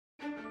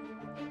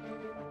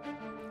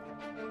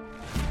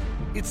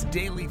It's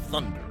Daily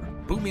Thunder,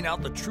 booming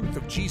out the truth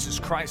of Jesus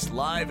Christ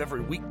live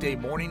every weekday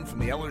morning from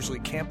the Ellerslie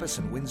campus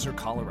in Windsor,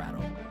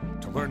 Colorado.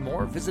 To learn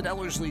more, visit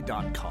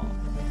Ellerslie.com.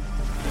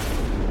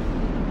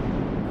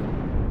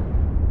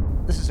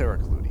 This is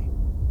Eric Ludy.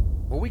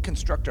 While we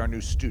construct our new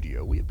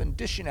studio, we have been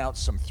dishing out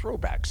some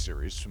throwback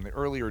series from the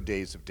earlier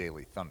days of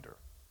Daily Thunder.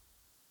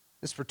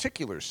 This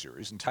particular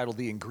series, entitled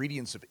The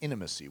Ingredients of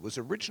Intimacy, was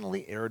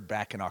originally aired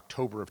back in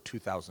October of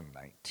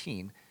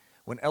 2019,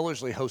 when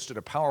Ellerslie hosted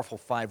a powerful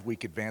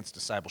 5-week advanced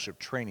discipleship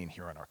training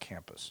here on our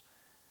campus.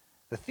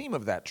 The theme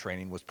of that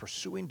training was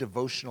pursuing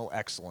devotional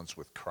excellence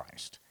with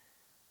Christ.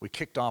 We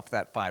kicked off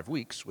that 5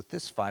 weeks with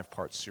this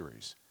 5-part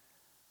series.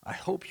 I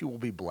hope you will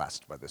be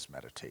blessed by this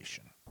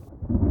meditation.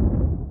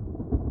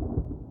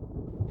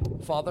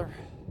 Father,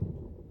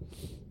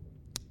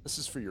 this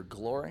is for your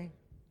glory,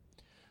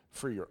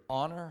 for your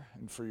honor,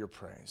 and for your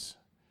praise.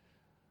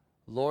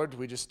 Lord,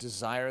 we just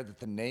desire that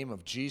the name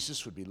of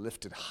Jesus would be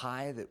lifted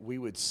high, that we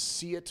would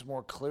see it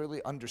more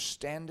clearly,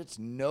 understand it,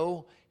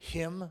 know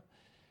him,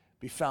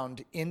 be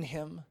found in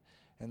him,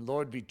 and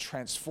Lord, be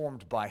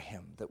transformed by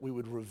him, that we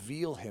would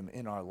reveal him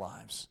in our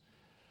lives.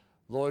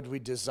 Lord, we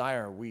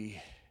desire,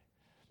 we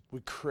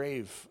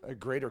crave a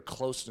greater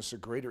closeness, a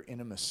greater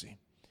intimacy.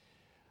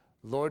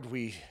 Lord,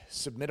 we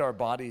submit our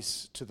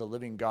bodies to the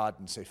living God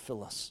and say,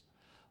 fill us,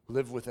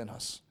 live within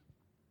us,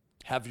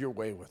 have your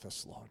way with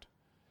us, Lord.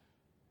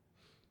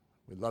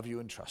 We love you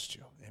and trust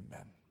you.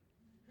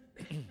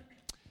 Amen.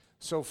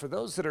 So for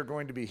those that are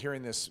going to be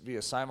hearing this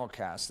via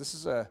simulcast, this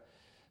is a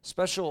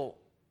special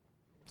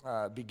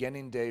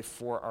beginning day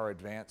for our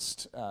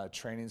advanced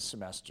training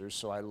semester.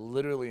 So I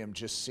literally am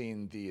just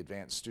seeing the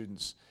advanced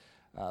students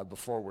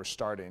before we're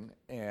starting.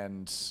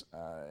 And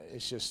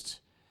it's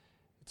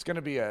going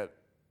to be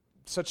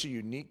such a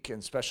unique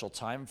and special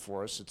time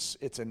for us.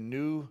 It's a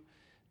new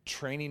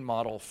training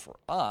model for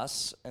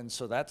us, and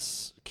so that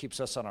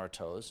keeps us on our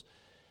toes.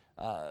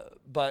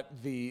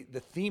 But the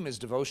theme is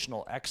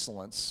devotional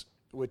excellence,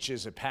 which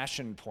is a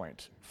passion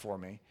point for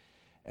me.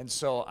 And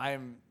so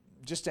I'm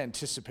just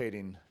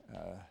anticipating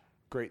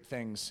great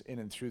things in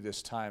and through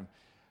this time.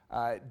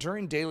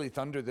 During Daily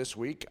Thunder this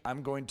week,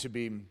 I'm going to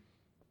be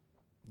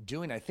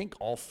doing, I think,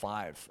 all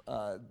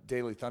 5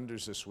 Daily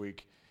Thunders this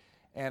week.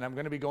 And I'm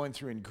going to be going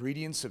through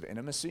ingredients of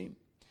intimacy.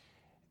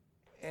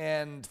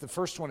 And the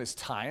first one is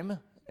time.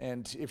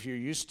 And if you're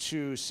used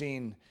to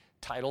seeing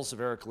titles of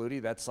Eric Ludy,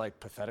 that's like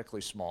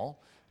pathetically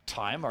small.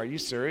 Time, are you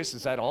serious?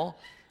 Is that all?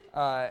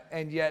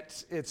 And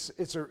yet,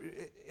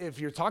 if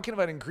you're talking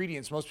about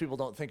ingredients, most people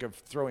don't think of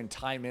throwing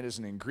time in as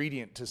an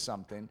ingredient to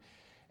something.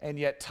 And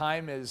yet,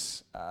 time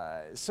is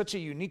such a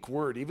unique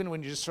word, even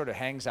when it just sort of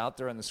hangs out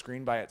there on the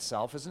screen by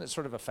itself. Isn't it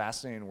sort of a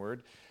fascinating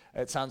word?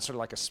 It sounds sort of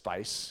like a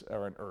spice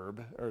or an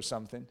herb or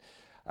something.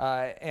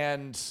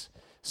 And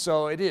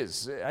so it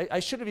is. I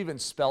should have even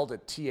spelled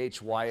it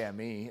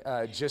T-H-Y-M-E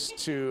just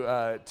to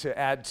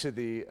add to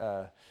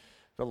the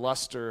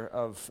luster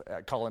of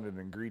calling it an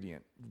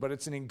ingredient. But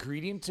it's an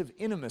ingredient of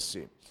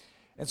intimacy.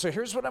 And so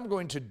here's what I'm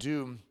going to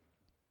do.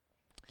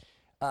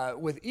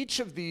 With each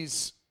of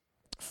these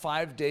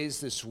 5 days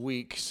this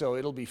week, so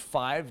it'll be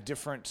 5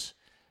 different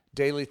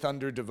Daily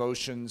Thunder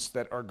devotions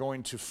that are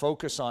going to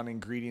focus on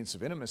ingredients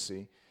of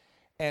intimacy.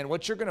 And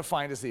what you're going to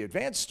find as the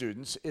advanced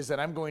students is that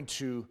I'm going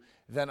to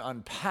then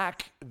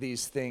unpack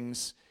these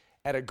things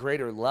at a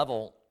greater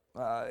level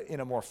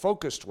in a more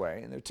focused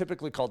way. And they're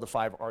typically called the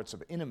 5 arts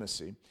of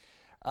intimacy.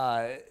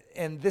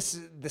 And this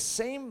is the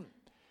same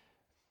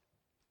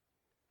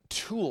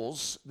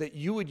tools that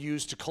you would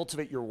use to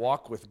cultivate your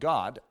walk with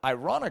God,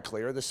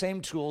 ironically, are the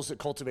same tools that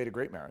cultivate a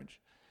great marriage,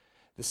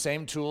 the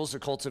same tools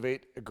that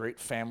cultivate a great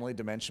family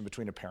dimension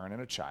between a parent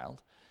and a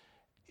child.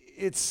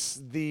 It's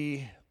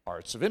the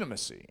arts of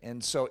intimacy.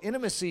 And so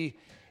intimacy,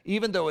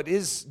 even though it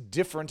is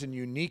different and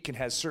unique and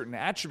has certain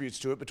attributes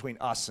to it between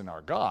us and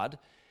our God,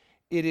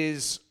 it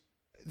is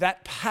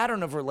that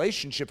pattern of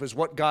relationship is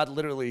what God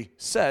literally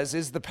says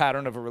is the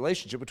pattern of a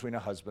relationship between a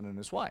husband and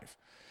his wife.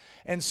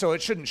 And so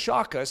it shouldn't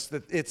shock us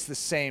that it's the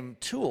same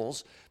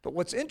tools. But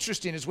what's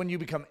interesting is when you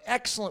become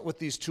excellent with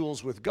these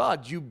tools with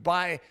God, you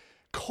by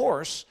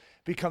course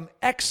become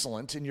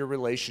excellent in your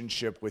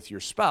relationship with your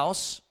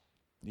spouse.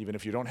 Even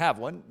if you don't have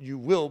one, you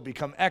will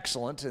become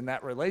excellent in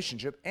that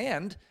relationship.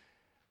 And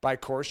by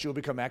course, you'll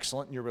become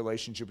excellent in your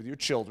relationship with your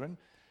children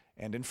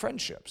and in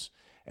friendships.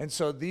 And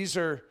so these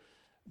are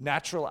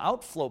natural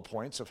outflow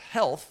points of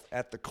health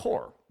at the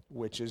core,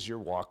 which is your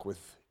walk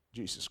with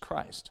Jesus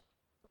Christ.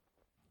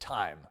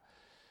 Time.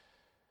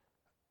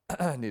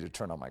 I need to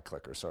turn on my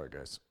clicker. Sorry,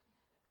 guys.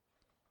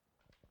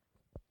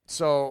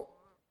 So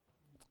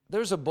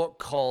there's a book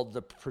called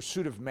The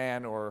Pursuit of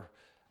Man, or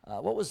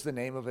what was the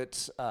name of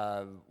it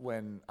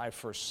when I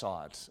first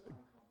saw it?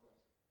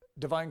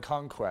 Divine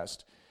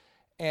Conquest.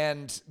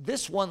 And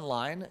this one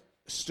line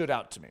stood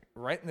out to me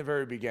right in the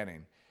very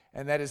beginning,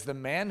 and that is, the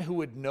man who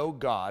would know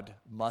God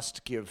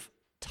must give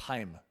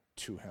time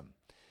to him.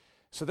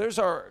 So there's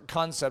our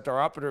concept,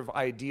 our operative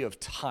idea of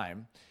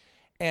time.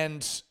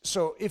 And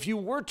so if you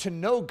were to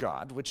know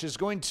God, which is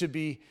going to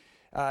be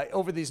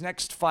over these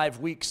next 5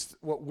 weeks,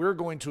 what we're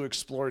going to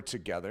explore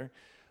together,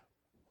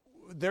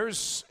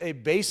 there's a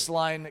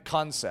baseline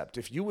concept.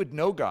 If you would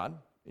know God,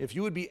 if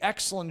you would be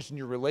excellent in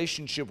your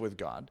relationship with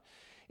God,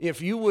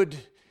 if you would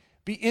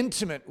be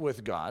intimate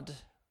with God,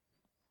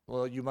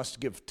 well, you must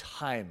give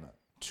time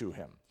to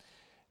him.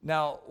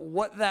 Now,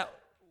 what that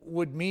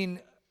would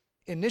mean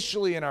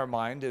initially in our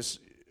mind is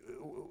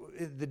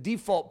the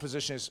default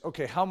position is,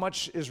 okay, how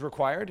much is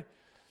required?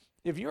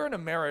 If you're in a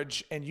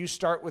marriage and you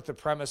start with the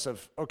premise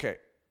of, okay,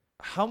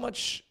 how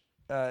much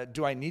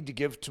do I need to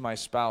give to my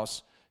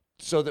spouse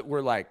so that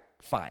we're like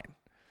fine?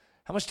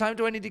 How much time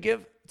do I need to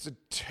give? It's a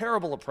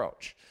terrible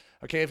approach.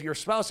 Okay, if your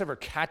spouse ever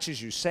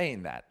catches you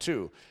saying that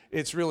too,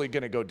 it's really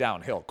going to go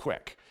downhill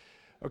quick.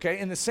 Okay,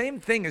 and the same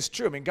thing is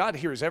true. I mean, God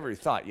hears every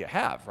thought you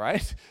have,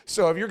 right?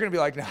 So if you're going to be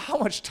like, now, how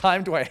much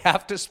time do I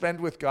have to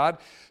spend with God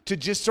to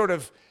just sort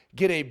of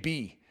get a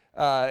B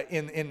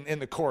in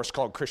the course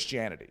called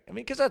Christianity? I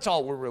mean, because that's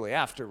all we're really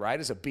after, right,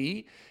 is a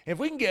B. And if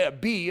we can get a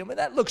B, I mean,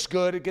 that looks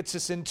good. It gets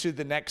us into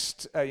the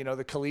next,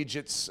 the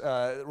collegiates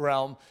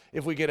realm.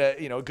 If we get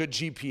a good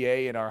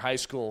GPA in our high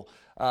school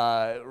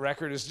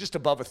record is just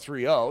above a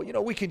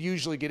 3.0, we can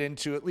usually get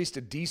into at least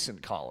a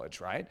decent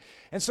college, right?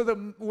 And so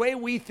the way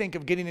we think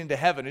of getting into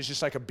heaven is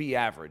just like a B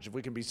average. If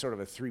we can be sort of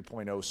a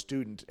 3.0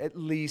 student, at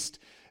least,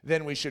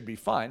 then we should be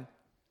fine.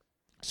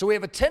 So we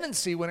have a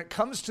tendency when it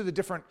comes to the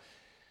different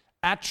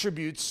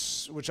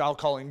attributes, which I'll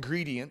call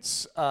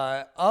ingredients,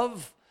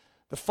 of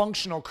the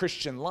functional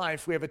Christian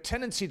life, we have a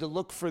tendency to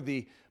look for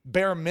the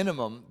bare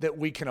minimum that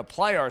we can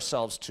apply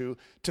ourselves to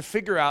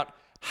figure out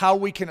how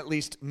we can at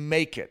least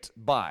make it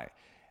by,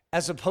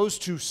 as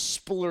opposed to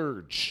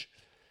splurge.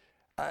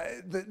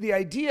 The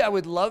idea I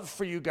would love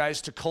for you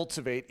guys to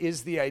cultivate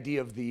is the idea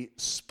of the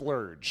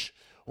splurge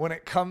when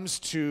it comes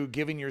to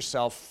giving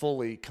yourself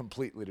fully,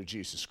 completely to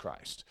Jesus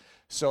Christ.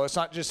 So it's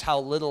not just how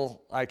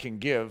little I can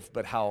give,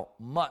 but how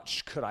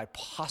much could I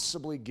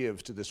possibly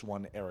give to this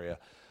one area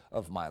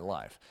of my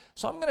life.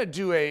 So I'm going to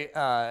do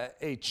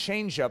a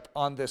change up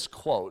on this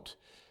quote.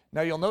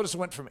 Now you'll notice it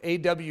went from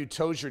A.W.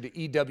 Tozer to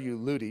E.W.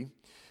 Ludy.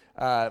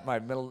 My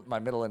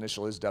middle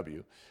initial is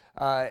W.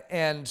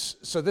 And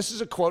so this is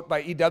a quote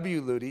by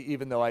E.W. Ludy,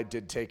 even though I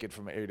did take it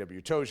from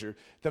A.W. Tozer.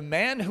 The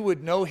man who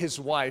would know his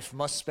wife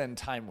must spend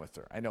time with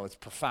her. I know, it's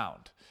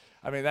profound.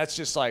 I mean, that's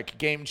just like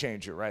game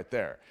changer right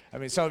there. I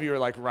mean, some of you are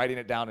like writing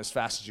it down as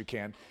fast as you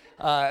can.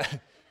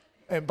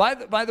 And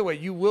by the way,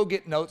 you will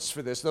get notes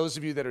for this. Those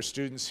of you that are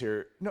students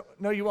here,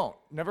 no, you won't.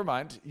 Never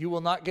mind. You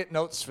will not get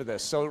notes for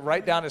this. So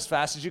write down as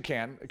fast as you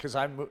can because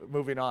I'm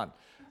moving on.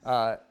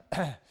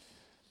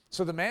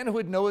 So the man who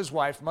would know his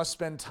wife must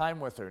spend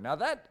time with her. Now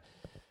that,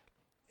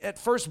 at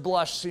first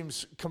blush,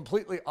 seems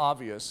completely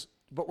obvious.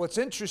 But what's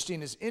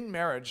interesting is in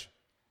marriage,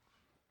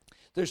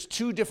 there's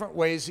two different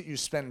ways that you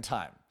spend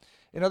time.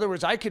 In other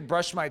words, I could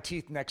brush my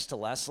teeth next to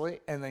Leslie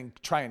and then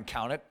try and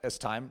count it as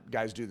time.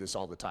 Guys do this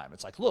all the time.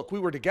 It's like, look, we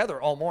were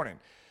together all morning.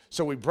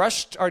 So we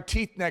brushed our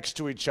teeth next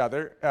to each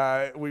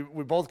other. We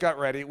both got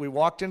ready. We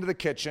walked into the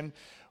kitchen.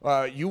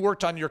 You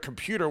worked on your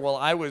computer while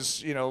I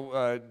was,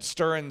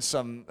 stirring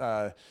some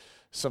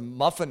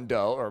muffin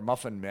dough or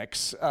muffin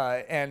mix.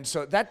 And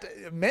so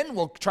that men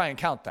will try and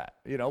count that.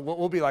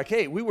 We'll be like,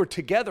 hey, we were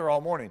together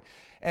all morning.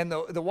 And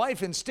the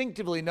wife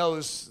instinctively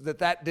knows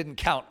that didn't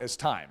count as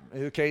time,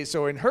 okay?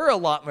 So in her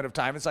allotment of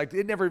time, it's like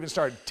it never even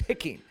started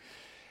ticking.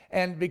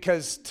 And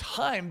because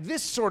time,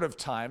 this sort of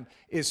time,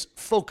 is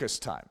focus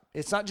time.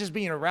 It's not just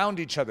being around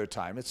each other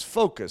time, it's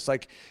focus.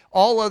 Like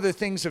all other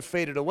things have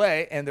faded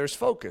away and there's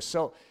focus.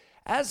 So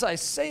as I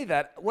say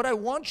that, what I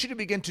want you to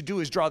begin to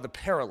do is draw the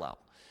parallel.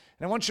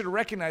 And I want you to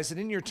recognize that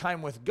in your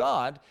time with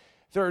God,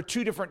 there are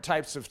two different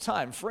types of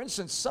time. For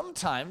instance,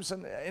 sometimes,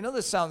 and I know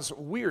this sounds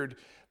weird,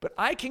 but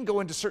I can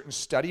go into certain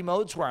study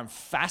modes where I'm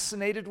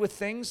fascinated with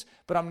things,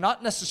 but I'm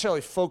not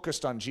necessarily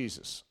focused on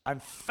Jesus. I'm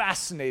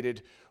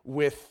fascinated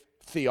with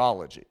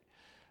theology.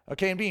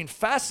 Okay, and being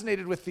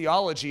fascinated with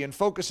theology and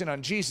focusing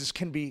on Jesus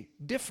can be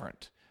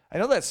different. I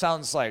know that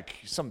sounds like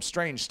some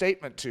strange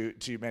statement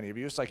to many of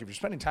you. It's like if you're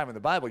spending time in the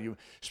Bible, you're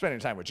spending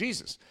time with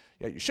Jesus.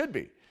 Yeah, you should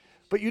be.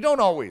 But you don't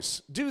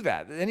always do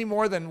that. Any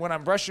more than when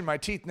I'm brushing my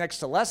teeth next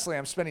to Leslie,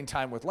 I'm spending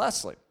time with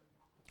Leslie.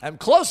 I'm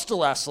close to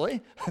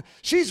Leslie.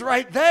 She's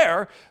right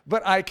there,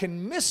 but I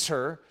can miss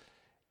her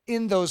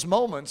in those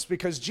moments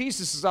because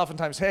Jesus is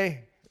oftentimes,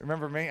 hey,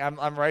 remember me?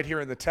 I'm right here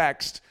in the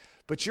text.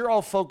 But you're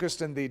all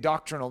focused in the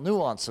doctrinal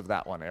nuance of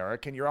that one,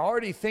 Eric, and you're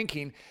already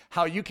thinking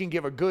how you can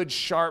give a good,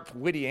 sharp,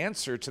 witty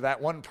answer to that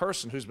one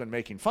person who's been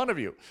making fun of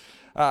you.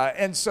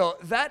 And so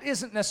that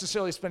isn't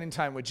necessarily spending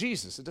time with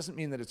Jesus. It doesn't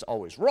mean that it's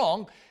always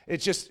wrong.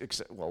 It's just,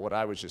 what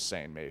I was just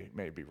saying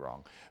may be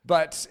wrong.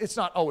 But it's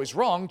not always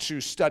wrong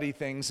to study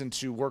things and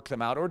to work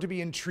them out or to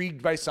be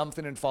intrigued by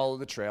something and follow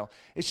the trail.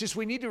 It's just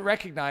we need to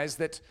recognize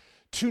that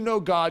to know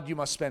God, you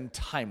must spend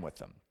time with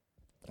him.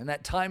 And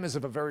that time is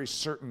of a very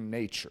certain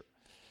nature.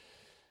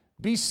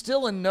 Be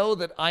still and know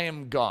that I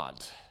am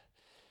God.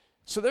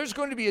 So there's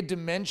going to be a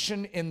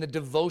dimension in the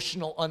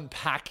devotional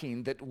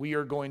unpacking that we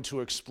are going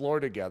to explore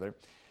together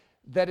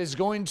that is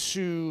going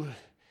to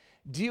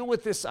deal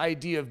with this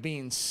idea of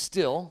being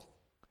still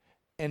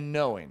and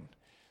knowing.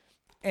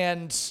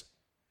 And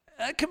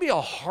that can be a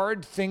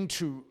hard thing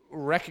to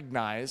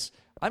recognize.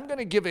 I'm going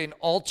to give an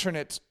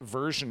alternate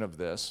version of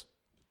this.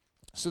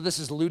 So this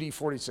is Ludi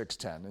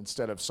 46:10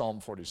 instead of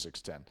Psalm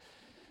 46:10.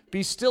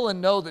 Be still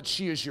and know that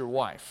she is your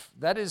wife.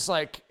 That is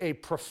like a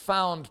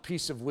profound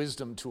piece of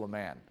wisdom to a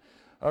man,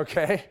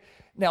 okay?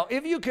 Now,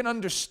 if you can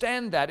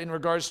understand that in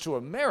regards to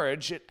a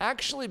marriage, it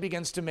actually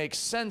begins to make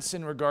sense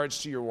in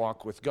regards to your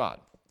walk with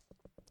God.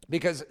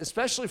 Because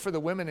especially for the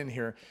women in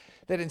here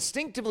that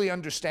instinctively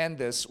understand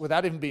this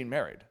without even being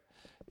married,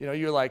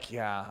 you're like,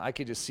 yeah, I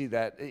could just see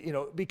that,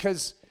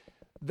 because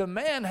the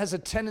man has a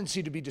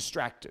tendency to be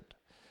distracted.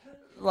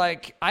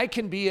 Like, I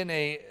can be in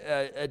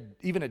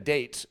even a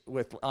date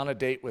on a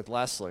date with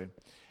Leslie,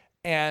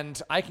 and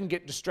I can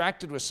get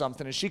distracted with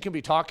something, and she can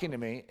be talking to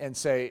me and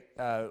say,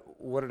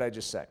 what did I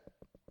just say?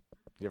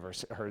 You ever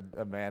heard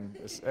a man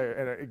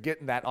get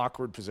in that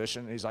awkward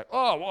position? And he's like,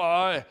 oh,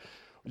 well,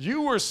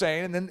 you were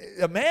saying, and then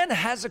a man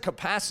has a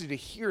capacity to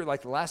hear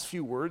like the last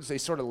few words, they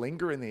sort of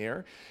linger in the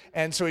air.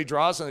 And so he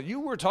draws on, you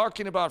were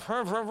talking about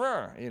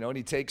her, and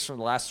he takes from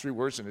the last three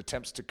words and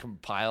attempts to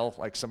compile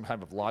like some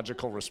kind of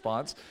logical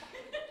response.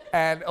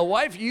 And a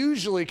wife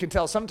usually can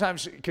tell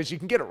sometimes, because you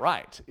can get it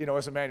right.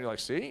 As a man, you're like,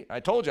 see, I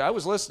told you, I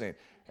was listening.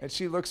 And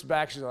she looks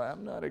back, she's like,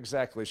 I'm not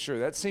exactly sure.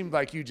 That seemed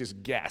like you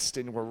just guessed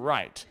and were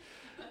right.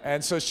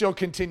 And so she'll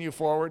continue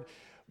forward.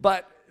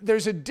 But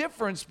there's a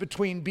difference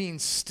between being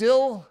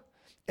still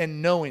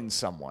and knowing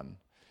someone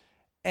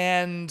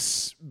and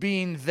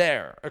being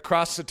there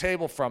across the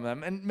table from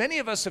them. And many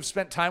of us have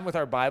spent time with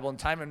our Bible and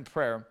time in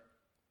prayer.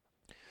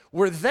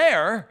 We're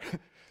there.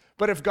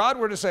 But if God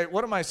were to say,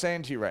 what am I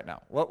saying to you right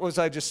now? What was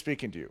I just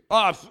speaking to you?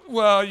 Oh,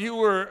 well, you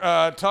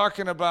were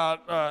talking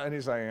about, and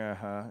he's like,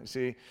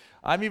 See,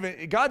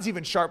 God's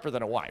even sharper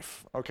than a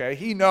wife, okay?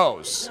 He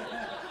knows.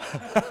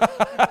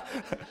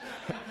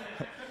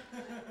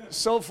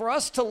 So for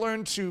us to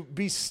learn to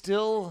be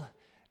still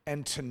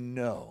and to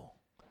know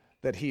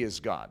that he is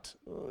God.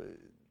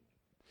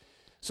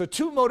 So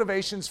 2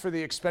 motivations for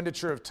the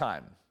expenditure of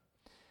time.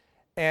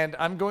 And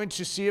I'm going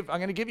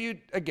to give you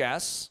a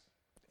guess.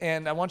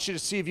 And I want you to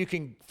see if you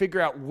can figure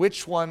out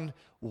which one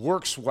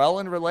works well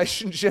in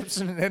relationships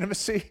and in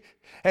intimacy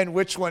and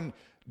which one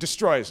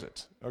destroys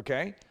it,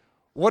 okay?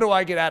 What do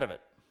I get out of it?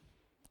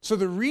 So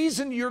the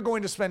reason you're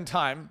going to spend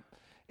time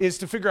is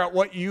to figure out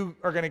what you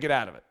are going to get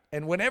out of it.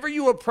 And whenever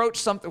you approach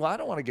something, well, I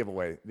don't want to give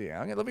away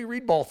let me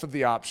read both of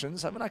the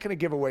options. I'm not going to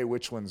give away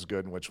which one's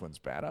good and which one's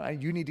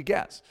bad. You need to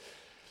guess.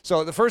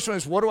 So the first one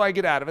is, what do I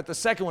get out of it? The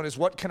second one is,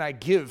 what can I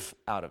give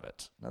out of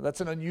it? Now, that's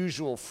an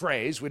unusual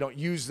phrase. We don't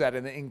use that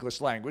in the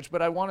English language,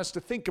 but I want us to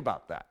think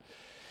about that.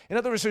 In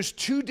other words, there's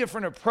 2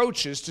 different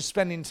approaches to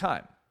spending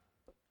time.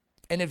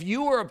 And if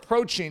you are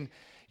approaching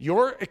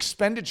your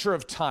expenditure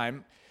of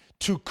time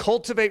to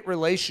cultivate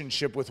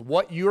relationship with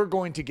what you're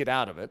going to get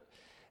out of it,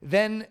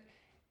 then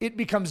it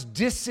becomes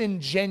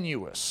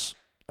disingenuous,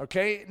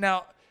 okay?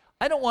 Now,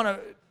 I don't want to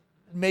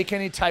make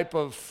any type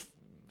of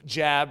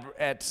jab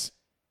at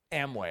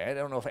Amway. I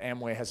don't know if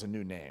Amway has a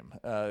new name,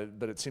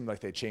 but it seemed like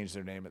they changed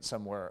their name at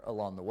somewhere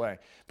along the way.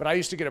 But I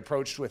used to get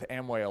approached with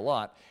Amway a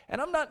lot,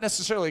 and I'm not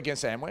necessarily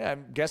against Amway.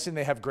 I'm guessing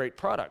they have great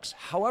products.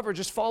 However,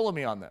 just follow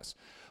me on this.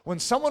 When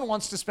someone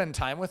wants to spend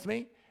time with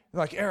me,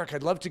 they're like, Eric,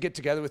 I'd love to get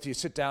together with you,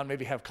 sit down,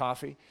 maybe have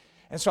coffee.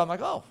 And so I'm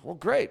like, oh, well,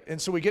 great. And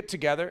so we get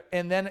together,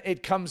 and then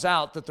it comes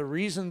out that the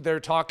reason they're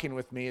talking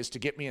with me is to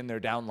get me in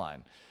their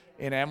downline.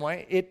 In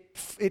Amway,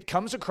 it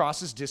comes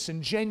across as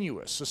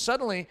disingenuous. So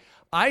suddenly,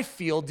 I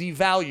feel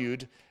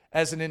devalued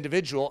as an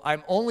individual.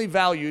 I'm only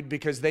valued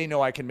because they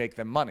know I can make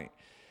them money.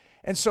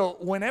 And so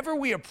whenever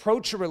we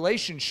approach a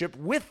relationship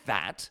with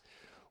that,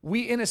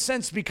 we, in a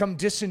sense, become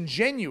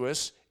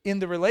disingenuous in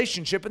the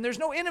relationship, and there's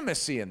no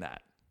intimacy in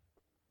that.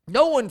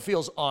 No one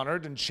feels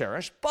honored and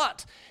cherished,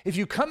 but if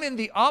you come in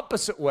the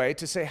opposite way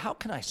to say, how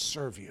can I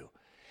serve you?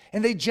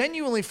 And they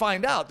genuinely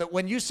find out that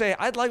when you say,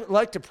 I'd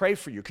like to pray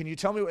for you, can you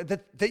tell me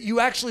that you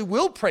actually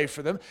will pray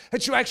for them,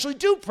 that you actually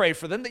do pray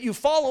for them, that you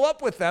follow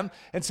up with them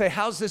and say,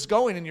 how's this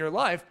going in your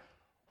life?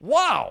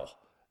 Wow,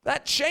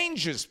 that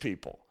changes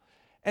people.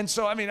 And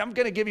so, I'm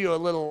going to give you a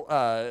little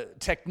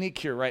technique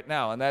here right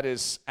now, and that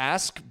is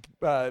ask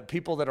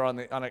people that are on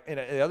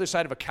the other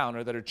side of a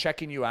counter that are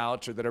checking you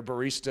out or that are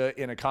barista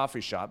in a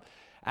coffee shop,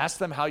 ask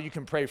them how you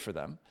can pray for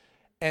them.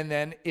 And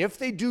then if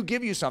they do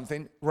give you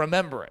something,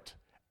 remember it.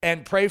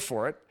 And pray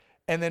for it,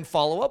 and then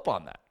follow up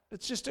on that.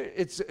 It's just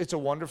it's a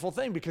wonderful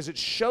thing because it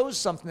shows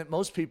something that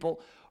most people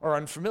are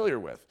unfamiliar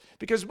with.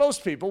 Because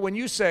most people, when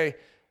you say,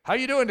 how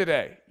you doing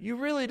today? You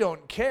really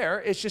don't care.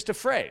 It's just a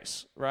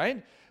phrase,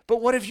 right?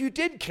 But what if you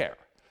did care?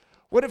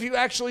 What if you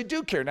actually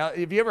do care? Now,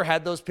 have you ever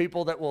had those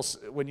people that will,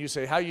 when you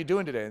say, how you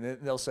doing today? And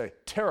they'll say,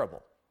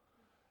 terrible.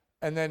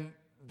 And then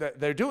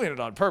they're doing it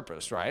on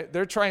purpose, right?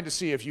 They're trying to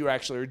see if you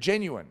actually are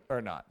genuine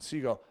or not. So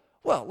you go,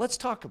 well, let's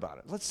talk about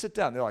it. Let's sit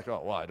down. They're like,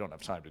 oh, well, I don't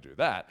have time to do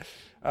that.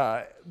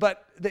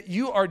 But that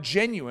you are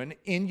genuine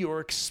in your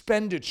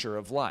expenditure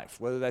of life,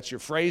 whether that's your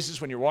phrases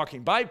when you're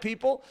walking by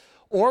people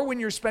Or when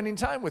you're spending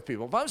time with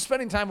people. If I'm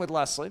spending time with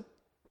Leslie,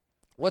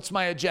 what's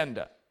my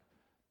agenda?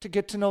 To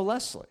get to know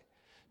Leslie,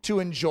 to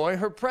enjoy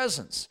her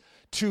presence,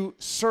 to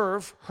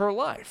serve her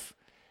life.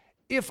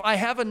 If I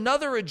have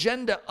another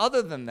agenda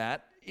other than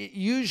that, it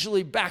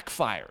usually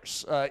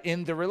backfires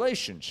in the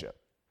relationship.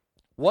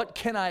 What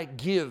can I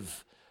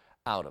give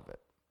out of it?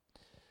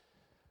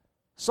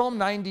 Psalm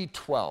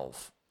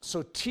 90:12.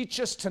 So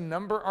teach us to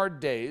number our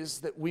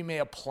days that we may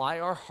apply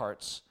our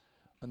hearts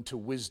unto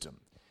wisdom.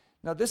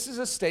 Now this is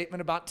a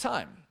statement about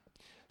time.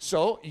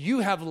 So you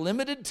have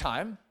limited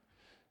time.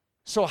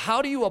 So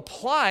how do you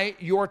apply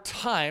your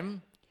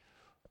time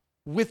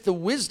with the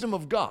wisdom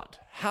of God?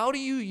 How do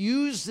you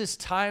use this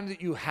time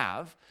that you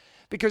have?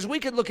 Because we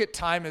could look at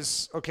time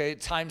as, okay,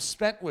 time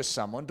spent with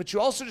someone, but you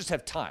also just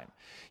have time.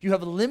 You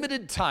have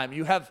limited time.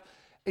 You have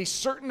a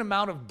certain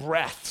amount of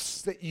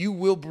breaths that you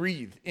will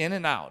breathe in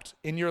and out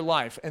in your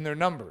life, and they're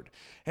numbered.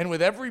 And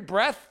with every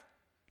breath,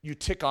 you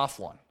tick off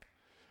one.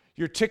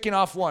 You're ticking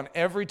off one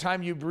every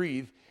time you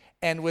breathe.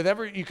 And with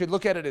every, you could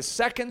look at it as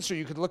seconds or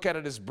you could look at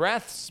it as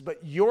breaths,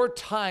 but your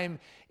time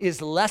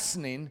is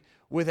lessening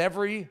with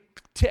every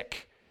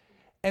tick.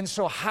 And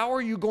so how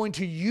are you going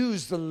to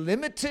use the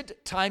limited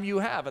time you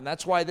have? And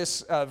that's why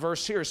this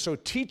verse here, so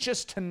teach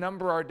us to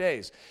number our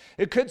days.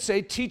 It could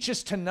say, teach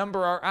us to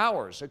number our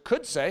hours. It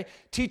could say,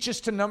 teach us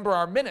to number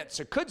our minutes.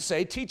 It could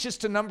say, teach us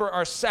to number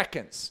our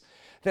seconds,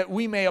 that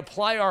we may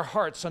apply our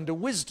hearts unto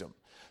wisdom.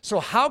 So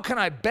how can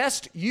I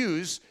best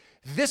use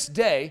this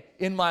day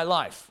in my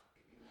life?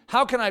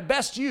 How can I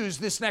best use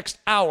this next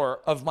hour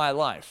of my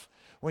life?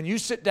 When you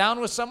sit down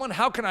with someone,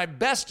 how can I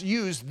best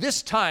use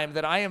this time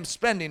that I am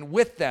spending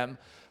with them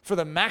for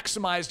the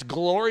maximized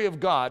glory of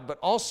God, but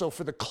also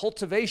for the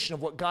cultivation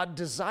of what God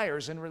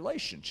desires in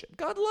relationship?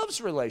 God loves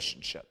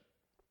relationship.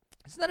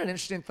 Isn't that an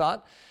interesting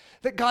thought?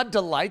 That God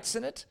delights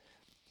in it?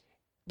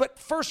 But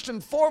first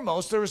and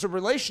foremost, there is a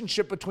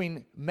relationship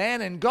between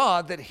man and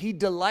God that he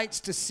delights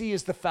to see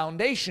as the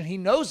foundation. He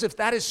knows if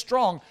that is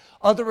strong,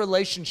 other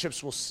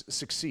relationships will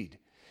succeed.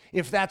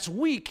 If that's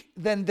weak,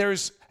 then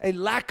there's a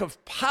lack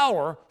of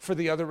power for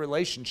the other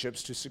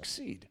relationships to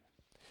succeed.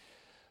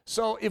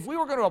 So if we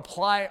were going to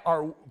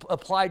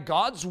apply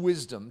God's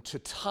wisdom to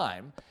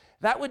time,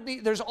 that would be,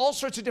 there's all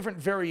sorts of different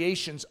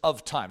variations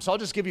of time. So I'll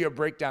just give you a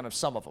breakdown of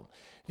some of them.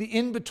 The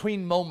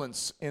in-between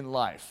moments in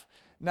life.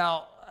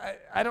 Now,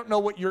 I don't know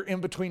what your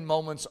in-between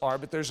moments are,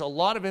 but there's a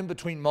lot of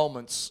in-between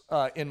moments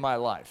in my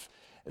life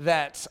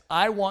that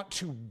I want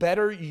to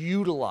better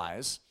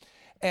utilize.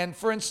 And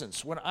for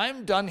instance, when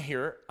I'm done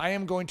here, I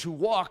am going to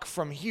walk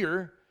from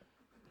here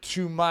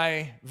to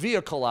my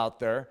vehicle out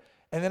there,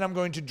 and then I'm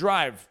going to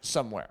drive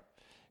somewhere.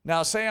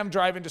 Now, say I'm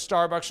driving to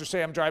Starbucks or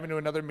say I'm driving to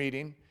another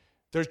meeting,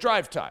 there's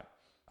drive time.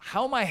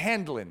 How am I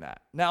handling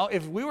that? Now,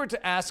 if we were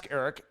to ask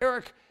Eric,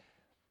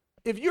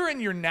 if you're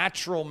in your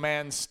natural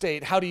man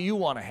state, how do you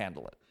want to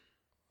handle it?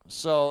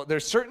 So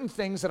there's certain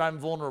things that I'm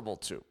vulnerable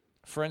to.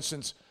 For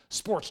instance,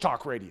 sports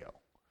talk radio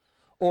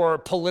or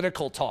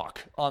political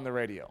talk on the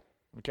radio.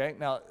 Okay,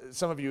 now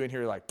some of you in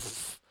here are like,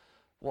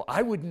 well,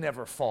 I would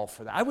never fall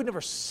for that. I would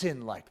never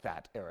sin like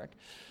that, Eric.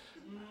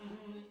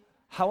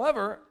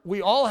 However,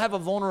 we all have a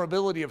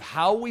vulnerability of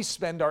how we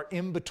spend our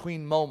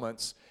in-between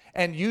moments.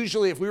 And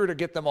usually if we were to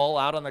get them all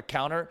out on the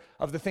counter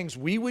of the things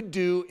we would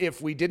do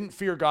if we didn't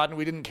fear God and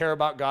we didn't care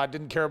about God,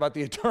 didn't care about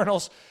the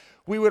eternals,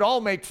 we would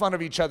all make fun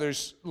of each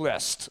other's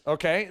list,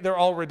 okay? They're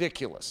all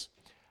ridiculous.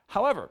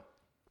 However,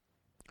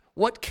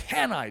 what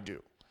can I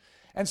do?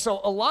 And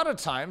so a lot of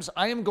times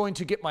I am going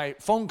to get my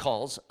phone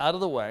calls out of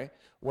the way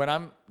when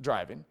I'm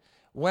driving.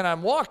 When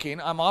I'm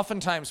walking, I'm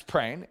oftentimes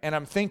praying and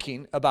I'm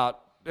thinking about,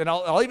 and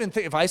I'll even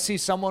think, if I see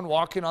someone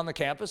walking on the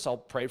campus, I'll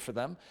pray for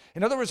them.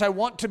 In other words, I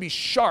want to be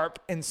sharp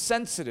and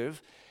sensitive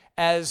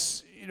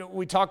as, you know,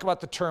 we talk about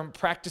the term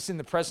practicing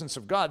the presence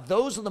of God.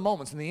 Those are the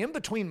moments. And the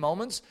in-between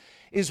moments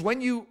is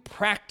when you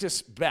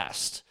practice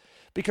best.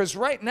 Because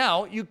right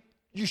now, you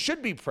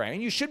should be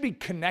praying. You should be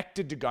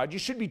connected to God. You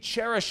should be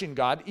cherishing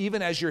God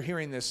even as you're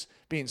hearing this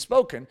being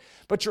spoken.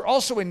 But you're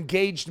also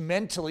engaged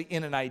mentally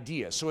in an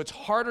idea. So it's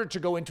harder to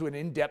go into an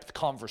in-depth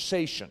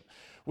conversation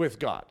with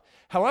God.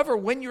 However,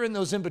 when you're in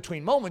those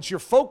in-between moments, your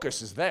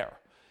focus is there.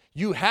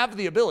 You have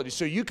the ability.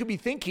 So you could be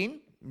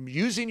thinking,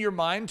 using your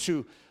mind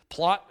to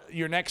plot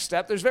your next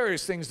step. There's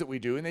various things that we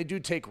do, and they do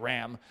take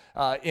RAM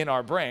in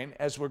our brain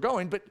as we're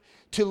going. But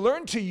to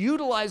learn to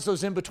utilize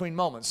those in-between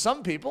moments,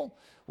 some people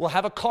will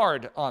have a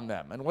card on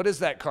them. And what is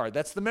that card?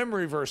 That's the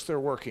memory verse they're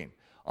working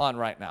on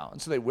right now.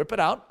 And so they whip it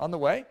out on the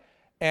way,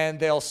 and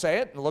they'll say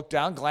it and look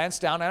down, glance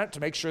down at it to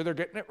make sure they're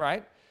getting it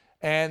right.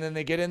 And then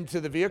they get into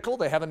the vehicle,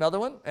 they have another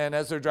one, and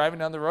as they're driving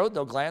down the road,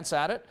 they'll glance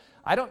at it.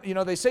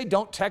 They say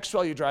don't text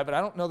while you drive, but I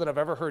don't know that I've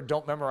ever heard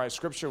don't memorize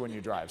scripture when you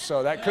drive.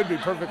 So that could be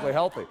perfectly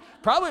healthy.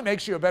 Probably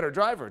makes you a better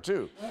driver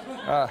too.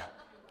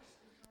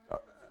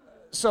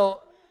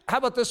 So how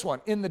about this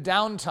one? In the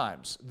down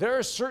times, there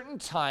are certain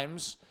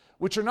times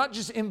which are not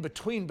just in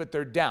between, but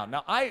they're down.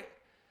 Now, I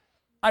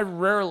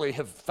rarely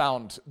have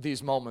found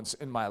these moments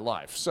in my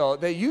life. So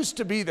they used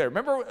to be there.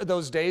 Remember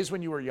those days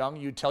when you were young,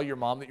 you'd tell your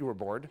mom that you were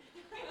bored?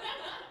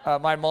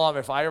 My mom,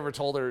 if I ever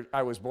told her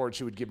I was bored,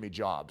 she would give me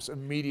jobs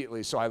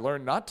immediately. So I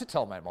learned not to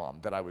tell my mom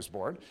that I was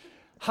bored.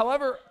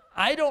 However,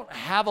 I don't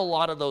have a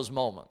lot of those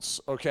moments,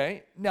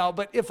 okay? Now,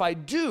 but if I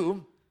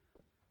do,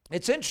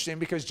 it's interesting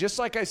because just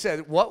like I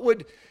said, what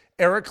would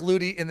Eric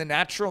Ludy in The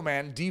Natural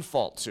Man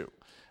default to?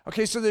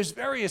 Okay, so there's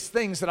various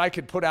things that I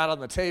could put out on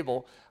the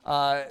table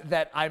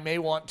that I may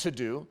want to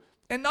do.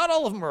 And not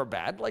all of them are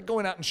bad, like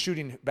going out and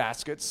shooting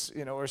baskets,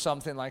 or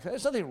something like that.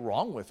 There's nothing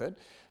wrong with it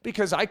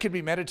because I could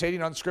be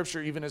meditating on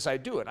Scripture even as I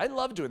do it. I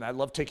love doing that. I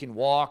love taking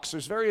walks.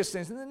 There's various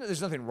things. And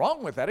there's nothing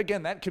wrong with that.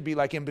 Again, that could be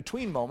like in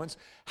between moments,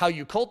 how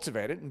you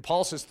cultivate it. And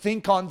Paul says,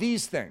 think on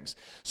these things.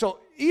 So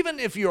even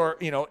if you're,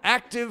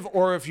 active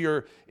or if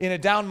you're in a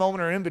down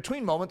moment or in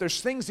between moment, there's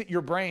things that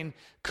your brain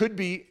could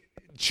be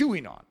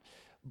chewing on.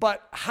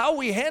 But how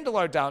we handle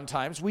our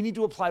downtimes, we need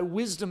to apply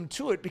wisdom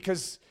to it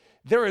because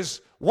there is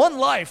one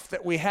life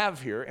that we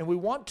have here, and we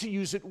want to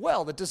use it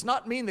well. That does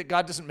not mean that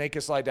God doesn't make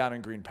us lie down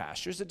in green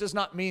pastures. It does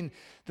not mean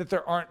that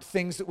there aren't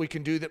things that we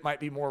can do that might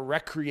be more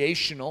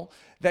recreational,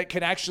 that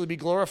can actually be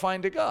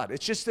glorifying to God.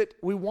 It's just that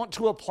we want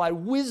to apply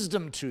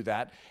wisdom to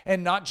that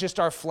and not just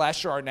our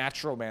flesh or our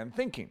natural man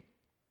thinking.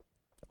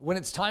 When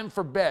it's time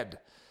for bed,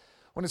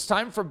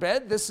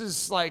 this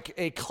is like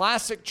a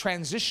classic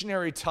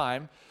transitionary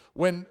time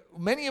when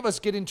many of us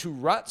get into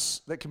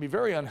ruts that can be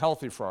very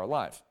unhealthy for our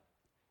life.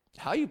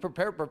 How you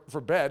prepare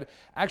for bed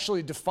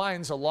actually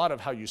defines a lot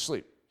of how you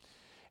sleep.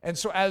 And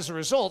so as a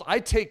result, I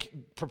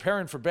take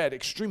preparing for bed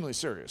extremely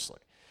seriously.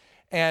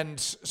 And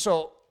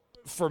so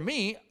for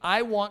me,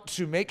 I want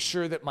to make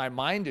sure that my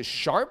mind is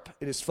sharp,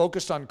 it is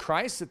focused on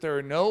Christ, that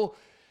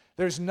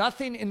there's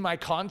nothing in my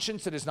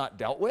conscience that is not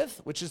dealt with,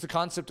 which is the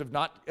concept of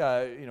not,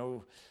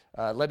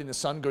 letting the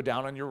sun go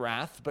down on your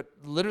wrath, but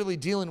literally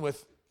dealing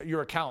with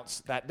your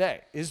accounts that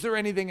day. Is there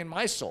anything in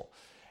my soul?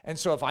 And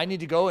so if I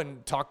need to go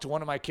and talk to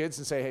one of my kids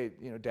and say,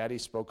 hey, Daddy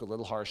spoke a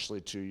little harshly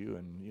to you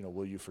and,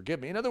 will you forgive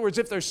me? In other words,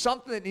 if there's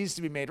something that needs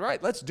to be made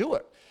right, let's do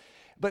it.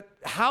 But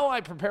how I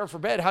prepare for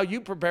bed, how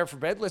you prepare for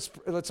bed,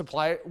 let's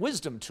apply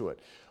wisdom to it.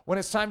 When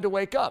it's time to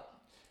wake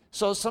up.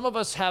 So some of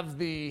us have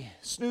the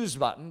snooze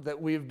button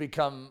that we've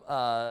become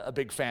a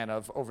big fan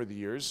of over the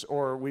years,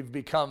 or we've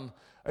become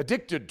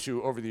addicted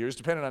to over the years,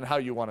 depending on how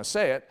you want to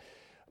say it.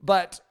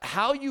 But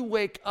how you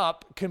wake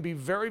up can be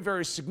very,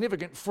 very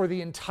significant for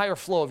the entire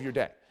flow of your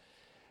day.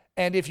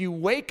 And if you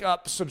wake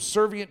up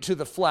subservient to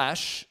the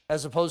flesh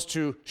as opposed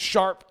to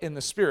sharp in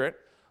the spirit,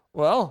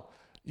 well,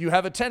 you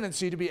have a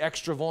tendency to be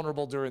extra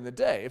vulnerable during the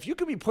day. If you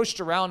can be pushed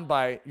around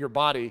by your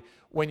body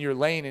when you're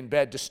laying in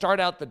bed to start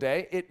out the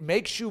day, it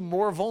makes you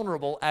more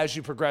vulnerable as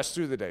you progress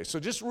through the day. So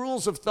just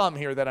rules of thumb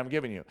here that I'm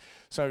giving you.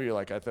 Some of you are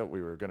like, I thought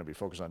we were going to be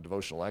focused on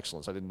devotional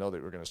excellence. I didn't know that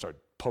we were going to start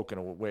poking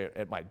away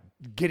at my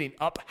getting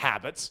up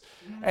habits.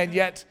 And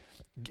yet,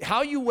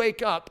 how you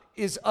wake up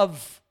is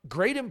of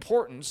great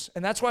importance,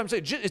 and that's why I'm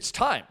saying it's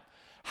time.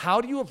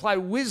 How do you apply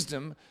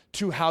wisdom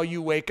to how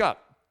you wake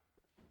up?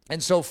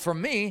 And so for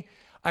me,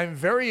 I'm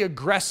very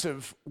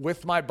aggressive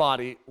with my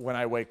body when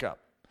I wake up.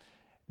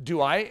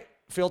 Do I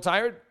feel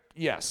tired?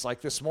 Yes.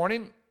 Like this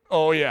morning?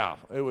 Oh yeah.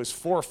 It was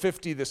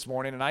 4:50 this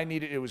morning, and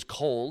it was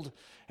cold,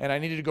 and I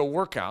needed to go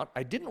work out.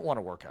 I didn't want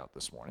to work out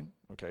this morning,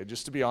 okay,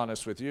 just to be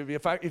honest with you.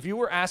 If you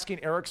were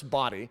asking Eric's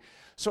body,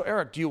 so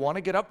Eric, do you want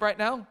to get up right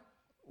now?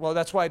 Well,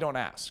 that's why I don't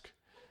ask,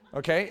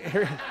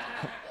 okay?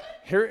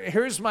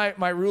 Here's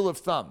my rule of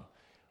thumb.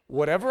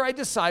 Whatever I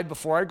decide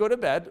before I go to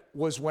bed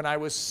was when I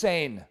was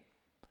sane.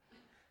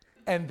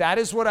 And that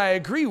is what I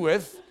agree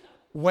with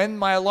when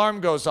my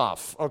alarm goes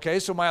off, okay?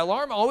 So my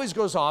alarm always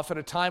goes off at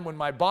a time when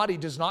my body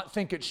does not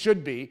think it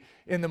should be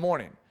in the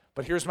morning.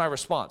 But here's my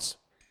response.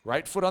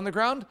 Right foot on the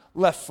ground,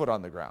 left foot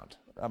on the ground.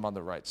 I'm on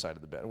the right side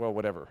of the bed. Well,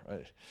 whatever.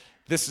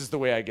 This is the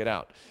way I get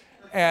out.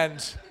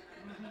 And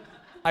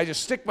I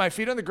just stick my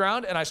feet on the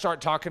ground and I start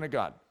talking to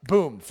God.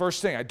 Boom,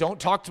 first thing. I don't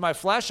talk to my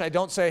flesh. I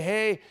don't say,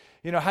 hey,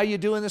 how you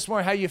doing this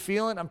morning? How you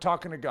feeling? I'm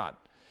talking to God.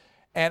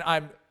 And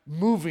I'm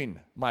moving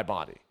my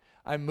body.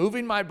 I'm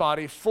moving my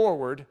body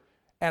forward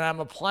and I'm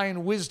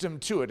applying wisdom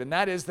to it. And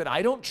that is that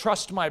I don't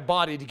trust my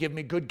body to give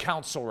me good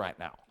counsel right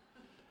now.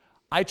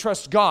 I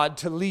trust God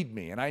to lead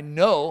me. And I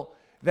know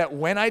that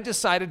when I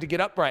decided to get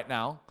up right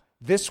now,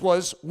 this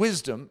was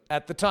wisdom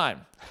at the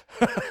time.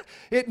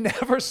 It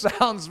never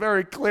sounds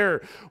very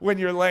clear when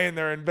you're laying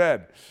there in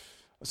bed.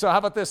 So how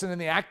about this? And in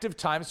the active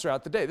times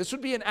throughout the day, this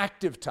would be an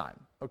active time,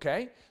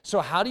 okay?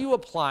 So how do you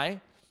apply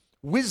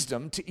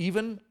wisdom to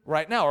even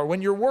right now or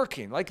when you're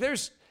working? Like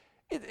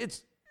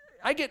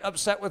I get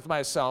upset with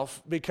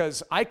myself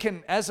because I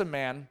can, as a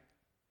man,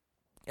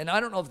 and I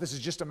don't know if this is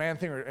just a man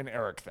thing or an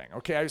Eric thing,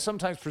 okay? I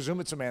sometimes presume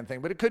it's a man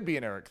thing, but it could be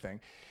an Eric thing.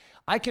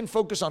 I can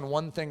focus on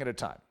one thing at a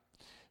time.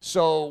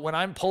 So when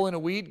I'm pulling a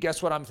weed,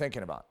 guess what I'm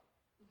thinking about?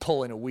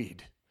 Pulling a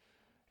weed.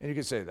 And you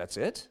could say, that's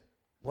it?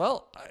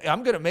 Well,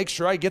 I'm going to make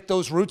sure I get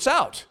those roots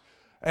out.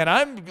 And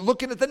I'm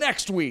looking at the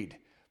next weed.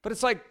 But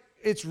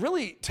it's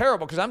really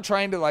terrible because I'm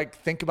trying to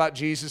think about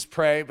Jesus,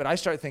 pray, but I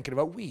start thinking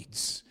about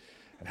weeds.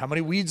 and how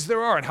many weeds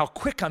there are and how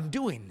quick I'm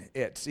doing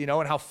it,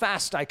 and how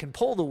fast I can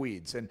pull the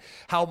weeds and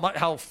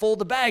how full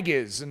the bag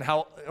is and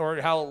how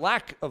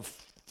lack of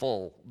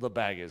full the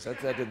bag is. That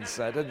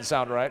didn't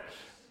sound right.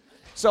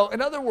 So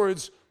in other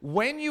words,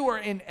 when you are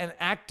in an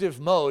active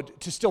mode,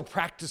 to still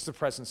practice the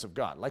presence of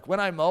God. Like when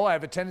I mow, I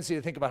have a tendency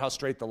to think about how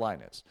straight the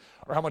line is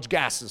or how much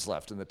gas is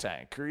left in the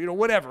tank or,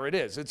 whatever it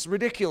is. It's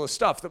ridiculous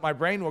stuff that my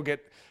brain will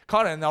get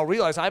caught in and I'll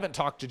realize I haven't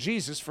talked to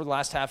Jesus for the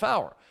last half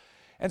hour.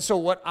 And so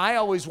what I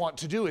always want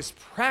to do is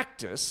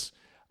practice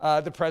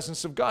the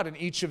presence of God in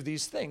each of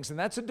these things. And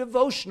that's a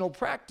devotional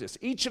practice.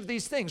 Each of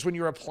these things, when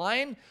you're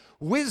applying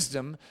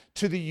wisdom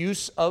to the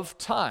use of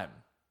time.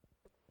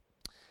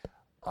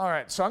 All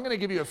right, so I'm going to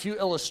give you a few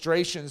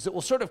illustrations that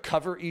will sort of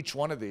cover each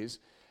one of these.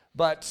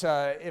 But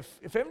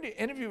if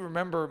any of you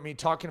remember me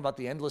talking about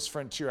the endless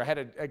frontier, I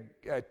had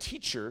a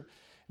teacher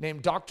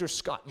named Dr.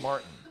 Scott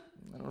Martin.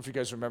 I don't know if you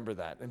guys remember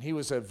that. And he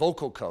was a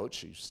vocal coach.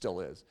 He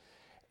still is.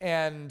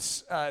 And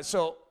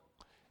so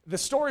the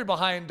story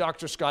behind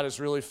Dr. Scott is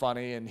really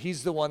funny, and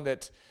he's the one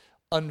that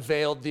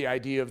unveiled the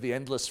idea of the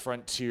endless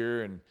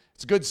frontier, and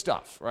it's good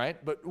stuff, right?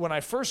 But when I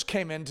first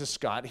came into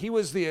Scott, he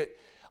was the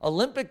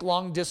Olympic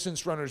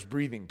long-distance runners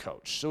breathing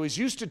coach. So he's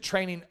used to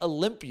training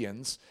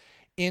Olympians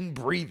in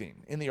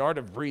breathing, in the art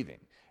of breathing.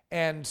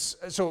 And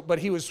so, but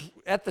he was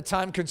at the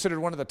time considered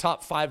one of the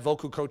top 5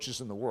 vocal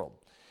coaches in the world.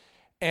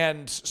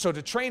 And so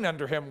to train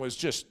under him was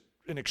just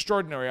an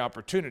extraordinary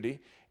opportunity.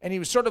 And he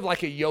was sort of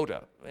like a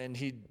Yoda, and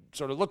he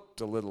sort of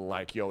looked a little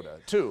like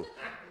Yoda too.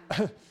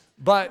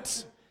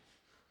 But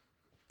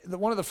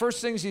one of the first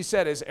things he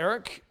said is,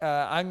 Eric,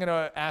 I'm going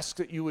to ask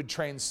that you would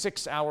train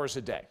 6 hours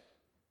a day.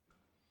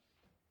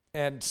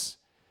 And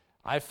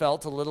I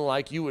felt a little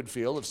like you would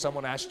feel if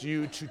someone asked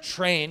you to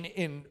train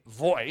in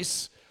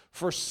voice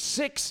for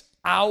 6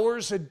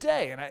 hours a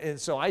day. And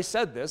so I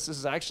said this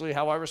is actually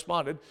how I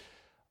responded.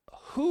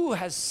 Who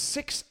has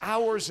 6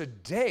 hours a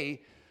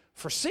day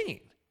for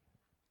singing?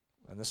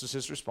 And this is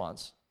his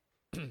response.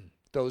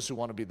 Those who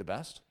want to be the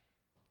best.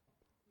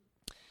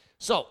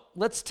 So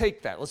let's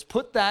take that. Let's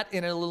put that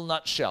in a little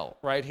nutshell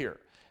right here.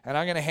 And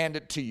I'm going to hand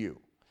it to you.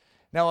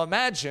 Now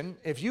imagine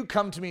if you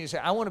come to me and say,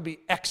 I want to be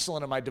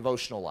excellent in my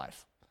devotional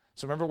life.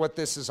 So remember what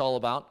this is all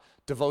about,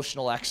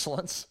 devotional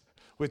excellence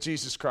with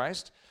Jesus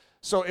Christ.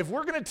 So if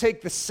we're going to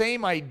take the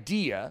same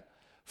idea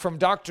from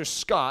Dr.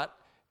 Scott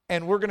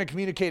and we're going to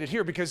communicate it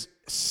here, because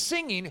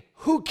singing,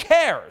 who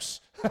cares?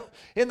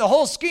 In the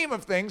whole scheme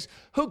of things,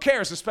 who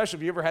cares? Especially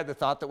if you ever had the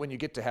thought that when you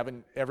get to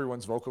heaven,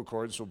 everyone's vocal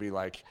cords will be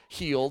like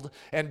healed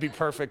and be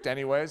perfect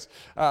anyways.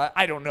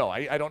 I don't know.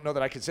 I don't know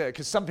that I could say it,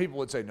 because some people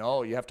would say,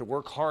 no, you have to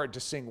work hard to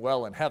sing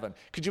well in heaven.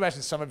 Could you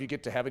imagine some of you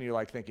get to heaven, you're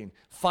like thinking,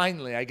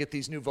 finally, I get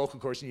these new vocal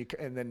cords,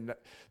 and then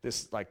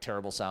this like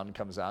terrible sound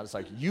comes out. It's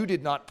like, you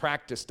did not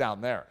practice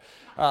down there.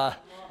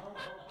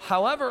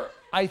 However,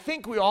 I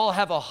think we all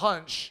have a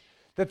hunch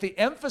that the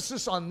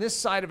emphasis on this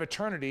side of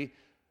eternity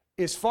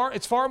it's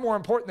far more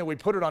important that we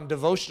put it on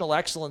devotional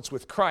excellence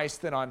with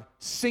Christ than on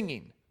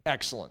singing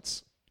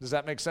excellence. Does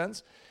that make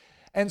sense?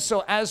 And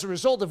so as a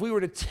result, if we were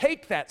to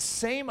take that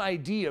same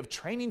idea of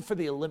training for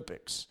the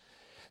Olympics,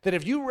 that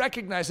if you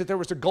recognize that there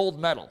was a gold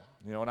medal,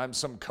 and I'm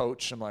some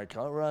coach, I'm like,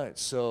 all right,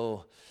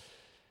 so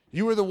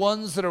you are the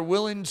ones that are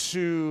willing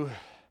to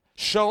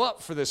show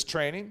up for this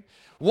training.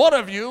 One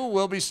of you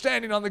will be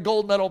standing on the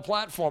gold medal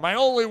platform. I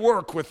only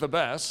work with the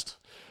best.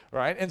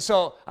 Right? And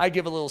so I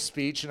give a little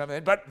speech,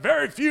 but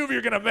very few of you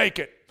are going to make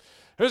it.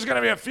 There's going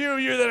to be a few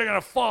of you that are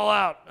going to fall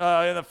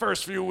out in the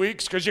first few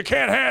weeks because you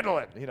can't handle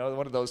it.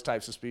 One of those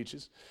types of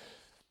speeches.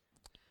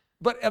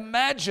 But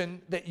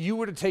imagine that you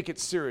were to take it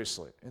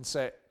seriously and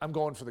say, I'm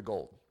going for the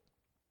gold.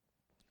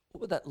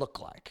 What would that look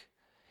like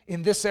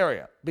in this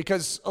area?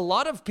 Because a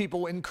lot of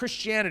people in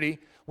Christianity,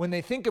 when they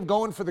think of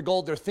going for the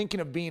gold, they're thinking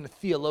of being a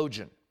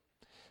theologian.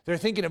 They're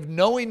thinking of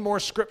knowing more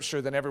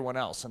Scripture than everyone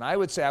else. And I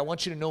would say, I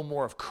want you to know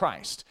more of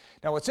Christ.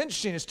 Now, what's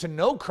interesting is to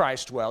know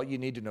Christ well, you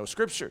need to know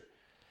Scripture.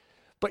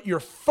 But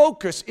your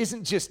focus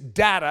isn't just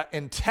data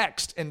and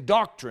text and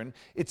doctrine.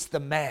 It's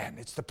the man,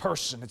 it's the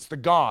person, it's the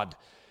God,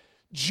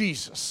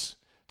 Jesus,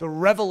 the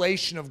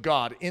revelation of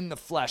God in the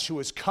flesh, who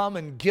has come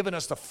and given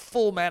us the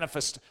full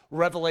manifest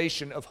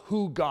revelation of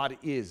who God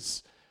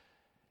is.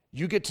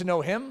 You get to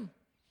know him,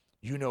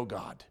 you know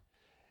God,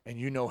 and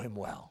you know him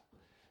well.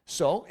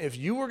 So if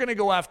you were going to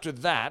go after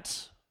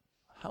that,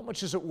 how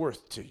much is it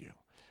worth to you?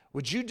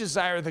 Would you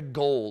desire the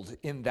gold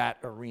in that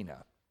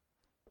arena?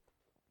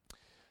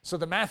 So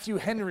the Matthew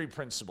Henry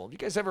principle. Have you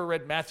guys ever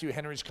read Matthew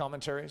Henry's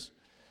commentaries?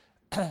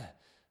 I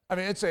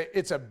mean,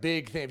 it's a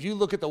big thing. If you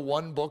look at the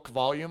one book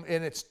volume,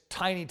 and it's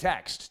tiny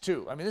text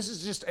too. I mean, this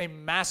is just a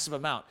massive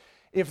amount.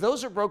 If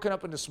those are broken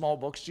up into small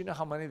books, do you know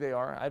how many they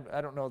are?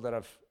 I don't know that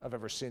I've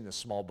ever seen the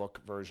small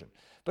book version.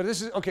 But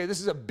this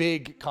is a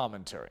big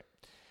commentary.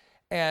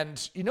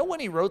 And when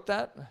he wrote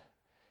that,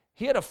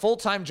 he had a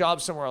full-time job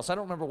somewhere else. I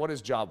don't remember what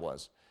his job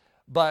was,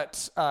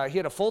 but he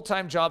had a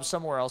full-time job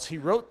somewhere else. He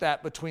wrote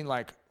that between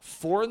like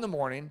 4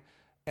 a.m.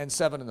 and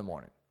 7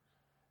 a.m.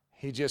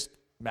 He just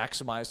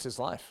maximized his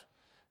life.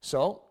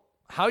 So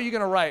how are you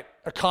going to write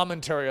a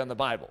commentary on the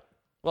Bible?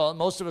 Well,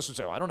 most of us would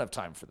say, I don't have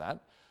time for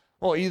that.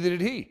 Well, either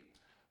did he.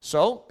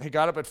 So he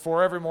got up at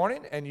 4 every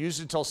morning and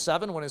used until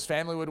 7 when his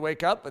family would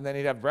wake up, and then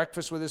he'd have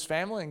breakfast with his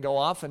family and go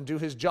off and do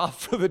his job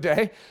for the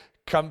day,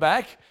 come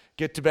back,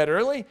 get to bed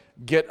early,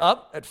 get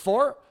up at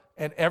 4,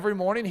 and every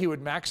morning he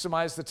would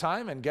maximize the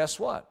time, and guess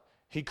what?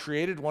 He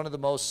created one of the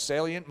most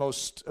salient,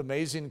 most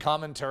amazing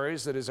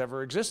commentaries that has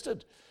ever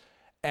existed.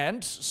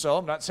 And so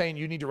I'm not saying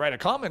you need to write a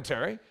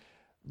commentary,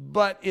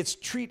 but it's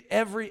treat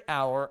every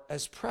hour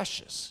as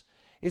precious.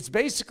 It's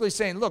basically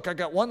saying, look, I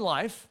got one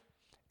life,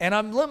 and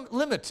I'm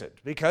limited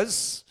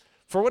because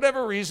for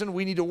whatever reason,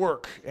 we need to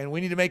work and we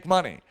need to make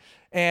money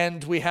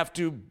and we have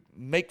to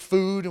make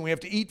food and we have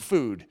to eat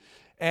food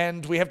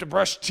and we have to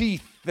brush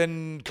teeth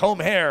and comb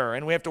hair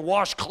and we have to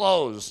wash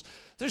clothes.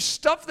 There's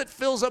stuff that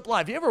fills up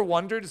life. You ever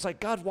wondered, it's like,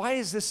 God, why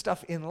is this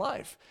stuff in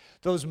life?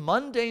 Those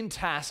mundane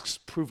tasks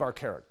prove our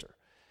character.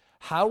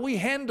 How we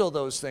handle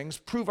those things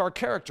prove our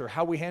character.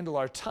 How we handle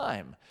our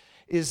time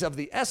is of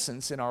the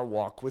essence in our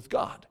walk with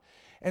God.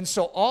 And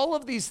so all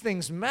of these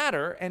things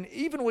matter, and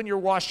even when you're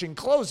washing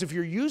clothes, if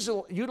you're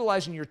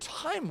utilizing your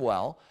time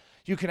well,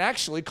 you can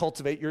actually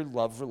cultivate your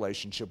love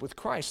relationship with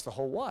Christ the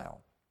whole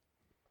while.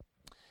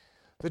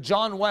 The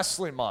John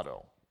Wesley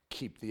motto,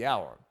 keep the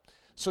hour.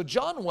 So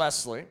John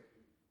Wesley,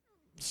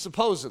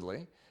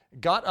 supposedly,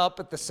 got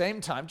up at the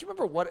same time. Do you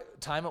remember what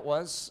time it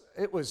was?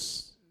 It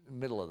was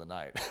middle of the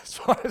night, as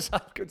far as I'm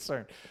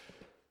concerned.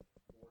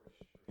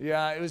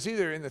 Yeah, it was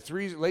either in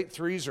the late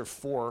 3s or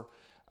 4.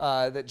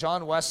 That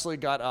John Wesley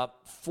got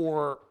up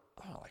for,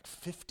 like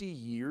 50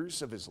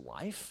 years of his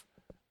life,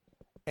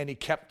 and he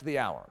kept the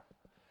hour.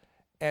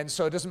 And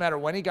so it doesn't matter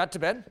when he got to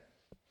bed,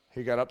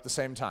 he got up the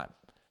same time.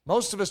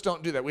 Most of us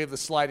don't do that. We have the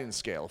sliding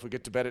scale. If we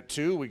get to bed at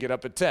 2, we get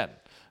up at 10,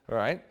 all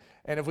right?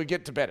 And if we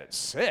get to bed at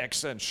 6,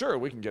 then sure,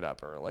 we can get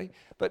up early,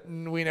 but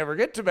we never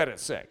get to bed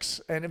at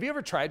 6. And have you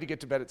ever tried to get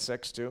to bed at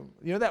 6 too?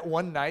 You know that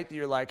one night that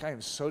you're like, I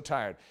am so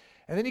tired.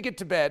 And then you get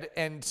to bed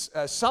and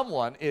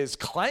someone is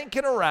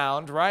clanking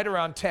around right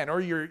around 10,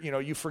 or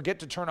you forget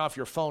to turn off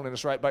your phone and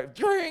it's right by,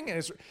 ding,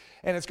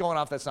 and it's going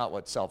off. That's not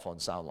what cell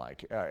phones sound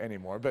like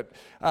anymore. But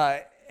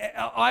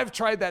I've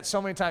tried that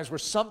so many times where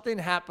something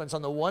happens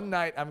on the one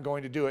night I'm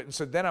going to do it, and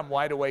so then I'm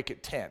wide awake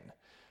at 10.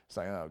 It's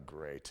like, oh,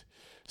 great.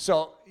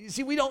 So, you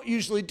see, we don't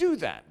usually do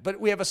that, but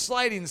we have a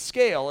sliding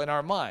scale in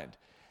our mind.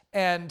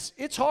 And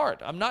it's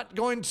hard. I'm not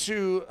going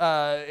to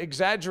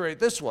exaggerate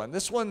this one.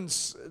 This one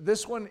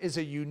is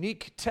a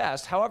unique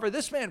test. However,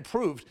 this man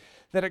proved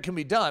that it can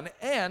be done,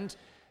 and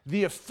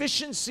the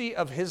efficiency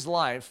of his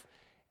life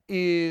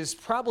is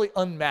probably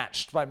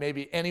unmatched by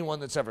maybe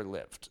anyone that's ever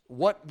lived.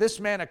 What this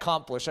man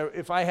accomplished,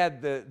 if I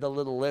had the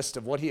little list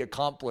of what he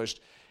accomplished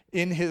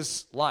in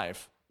his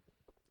life,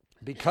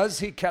 because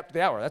he kept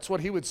the hour, that's what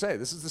he would say.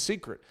 This is the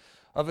secret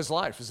of his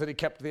life, is that he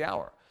kept the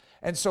hour.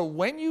 And so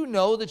when you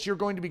know that you're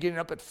going to be getting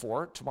up at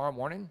 4 tomorrow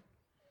morning,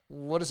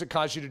 what does it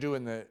cause you to do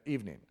in the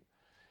evening?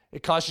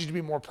 It causes you to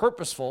be more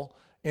purposeful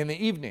in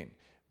the evening.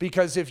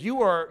 Because if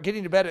you are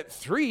getting to bed at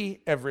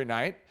 3 every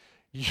night,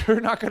 you're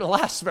not going to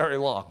last very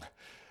long.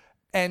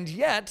 And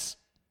yet,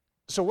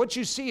 so what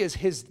you see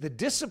is the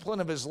discipline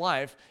of his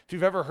life. If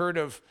you've ever heard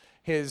of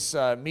his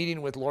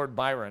meeting with Lord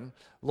Byron,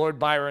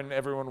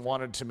 everyone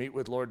wanted to meet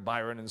with Lord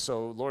Byron. And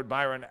so Lord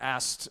Byron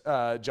asked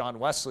John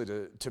Wesley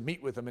to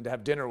meet with him and to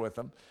have dinner with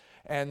him.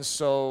 And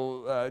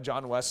so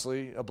John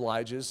Wesley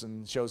obliges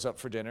and shows up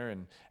for dinner.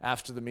 And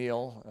after the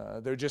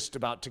meal, they're just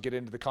about to get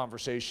into the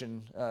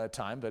conversation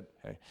time. But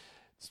hey,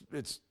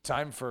 it's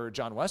time for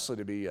John Wesley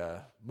to be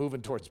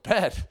moving towards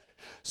bed.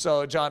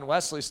 So John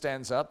Wesley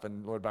stands up,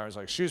 and Lord Byron's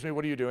like, excuse me,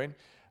 what are you doing?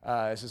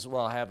 He says,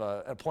 well, I have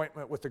an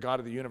appointment with the God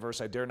of the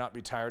universe. I dare not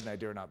be tired, and I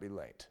dare not be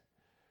late.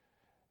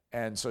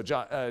 And so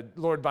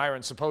Lord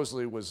Byron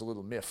supposedly was a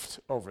little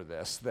miffed over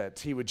this, that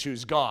he would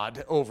choose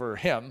God over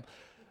him.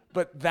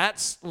 But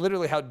that's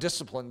literally how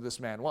disciplined this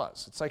man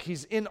was. It's like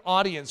he's in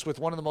audience with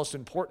one of the most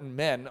important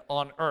men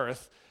on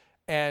earth,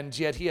 and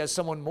yet he has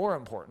someone more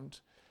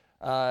important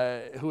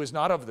who is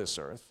not of this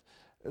earth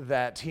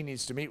that he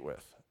needs to meet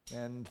with.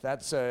 And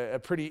that's a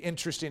pretty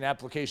interesting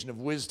application of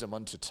wisdom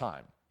unto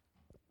time.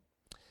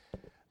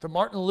 The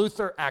Martin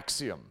Luther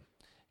axiom,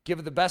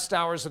 give the best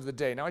hours of the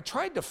day. Now, I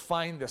tried to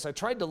find this. I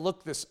tried to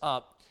look this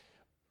up.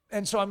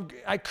 And so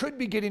I could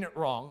be getting it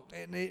wrong.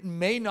 And it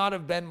may not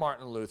have been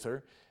Martin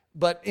Luther.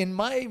 But in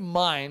my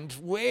mind,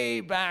 way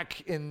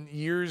back in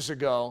years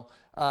ago,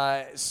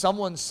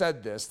 someone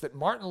said this, that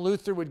Martin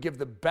Luther would give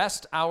the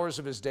best hours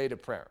of his day to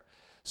prayer.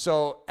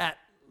 So at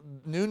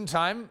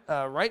noontime,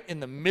 right in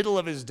the middle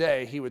of his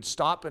day, he would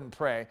stop and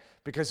pray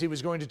because he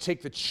was going to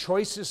take the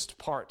choicest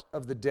part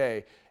of the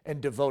day and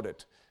devote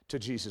it to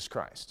Jesus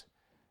Christ.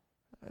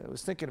 I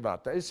was thinking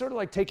about that. It's sort of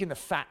like taking the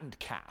fattened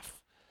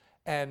calf,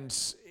 and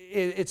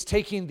it's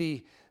taking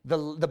the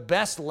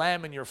best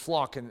lamb in your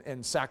flock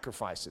and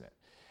sacrificing it.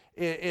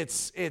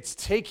 It's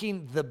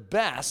taking the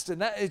best,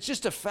 and it's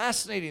just a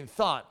fascinating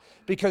thought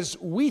because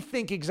we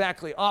think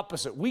exactly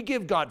opposite. We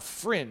give God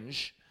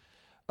fringe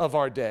of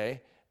our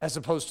day as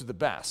opposed to the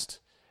best.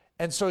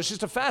 And so it's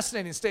just a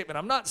fascinating statement.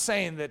 I'm not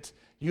saying that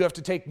you have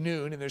to take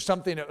noon, and there's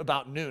something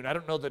about noon. I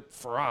don't know that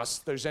for us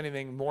there's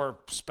anything more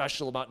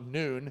special about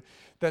noon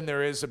than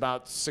there is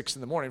about 6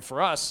 in the morning.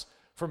 For us,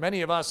 for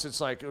many of us,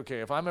 it's like, okay,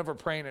 if I'm ever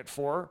praying at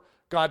 4,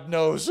 God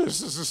knows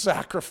this is a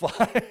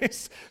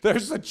sacrifice.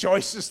 There's the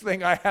choicest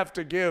thing I have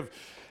to give.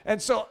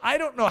 And so I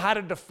don't know how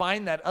to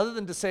define that other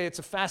than to say it's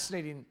a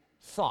fascinating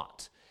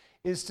thought,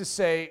 is to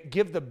say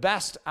give the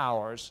best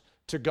hours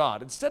to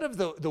God. Instead of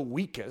the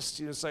weakest,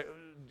 it's like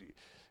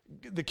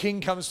the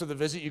king comes to the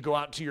visit, you go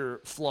out to your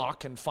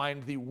flock and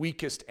find the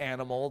weakest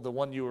animal, the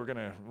one you were going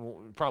to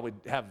probably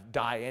have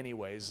die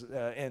anyways,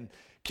 and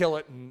kill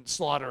it and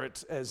slaughter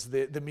it as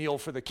the meal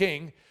for the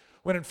king,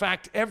 when in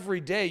fact every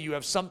day you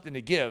have something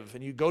to give,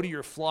 and you go to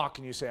your flock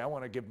and you say, I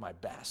want to give my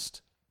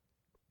best.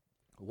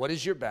 What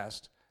is your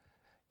best?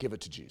 Give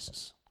it to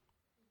Jesus.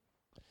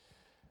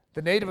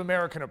 The Native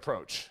American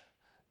approach,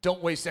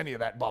 don't waste any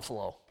of that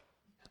buffalo.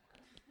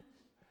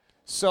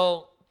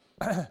 So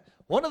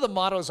one of the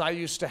mottos I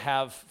used to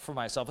have for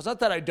myself, it's not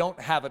that I don't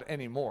have it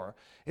anymore,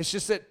 it's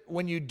just that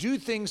when you do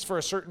things for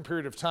a certain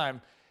period of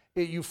time,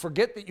 you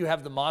forget that you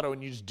have the motto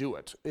and you just do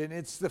it. And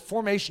it's the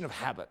formation of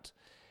habit.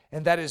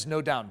 And that is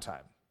no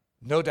downtime,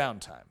 no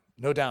downtime,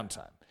 no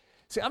downtime.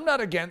 See, I'm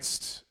not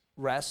against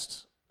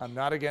rest. I'm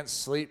not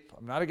against sleep.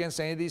 I'm not against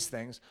any of these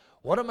things.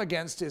 What I'm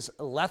against is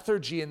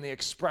lethargy in the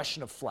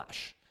expression of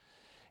flesh.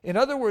 In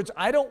other words,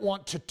 I don't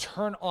want to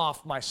turn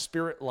off my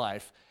spirit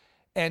life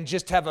and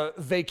just have a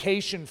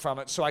vacation from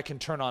it so I can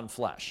turn on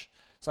flesh.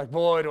 It's like,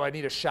 boy, do I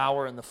need a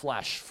shower in the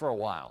flesh for a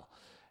while.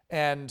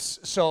 And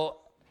so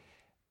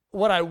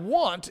what I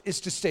want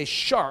is to stay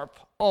sharp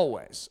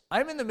always.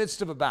 I'm in the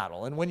midst of a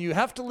battle, and when you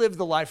have to live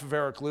the life of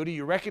Eric Ludy,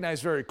 you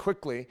recognize very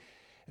quickly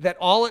that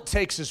all it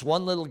takes is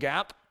one little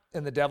gap,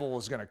 and the devil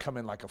is going to come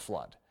in like a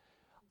flood.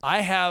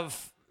 I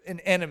have an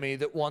enemy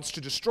that wants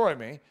to destroy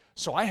me,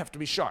 so I have to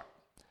be sharp.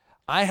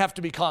 I have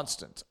to be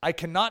constant. I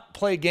cannot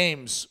play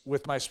games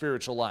with my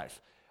spiritual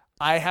life.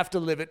 I have to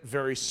live it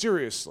very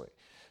seriously.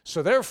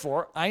 So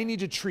therefore, I need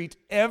to treat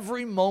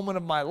every moment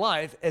of my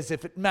life as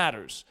if it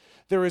matters.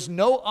 There is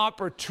no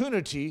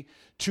opportunity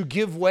to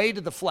give way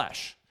to the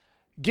flesh.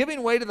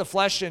 Giving way to the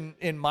flesh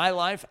in my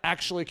life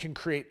actually can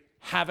create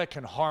havoc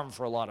and harm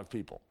for a lot of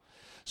people.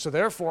 So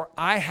therefore,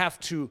 I have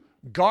to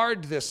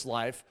guard this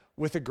life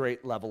with a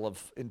great level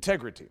of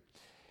integrity.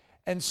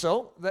 And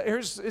so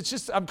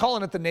I'm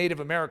calling it the Native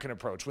American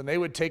approach. When they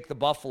would take the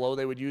buffalo,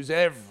 they would use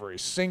every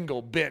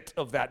single bit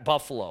of that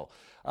buffalo.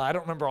 I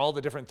don't remember all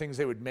the different things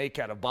they would make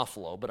out of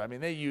buffalo, but I mean,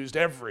 they used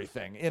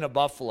everything in a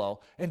buffalo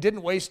and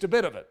didn't waste a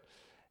bit of it.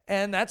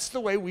 And that's the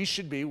way we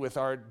should be with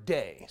our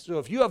day. So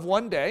if you have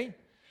one day,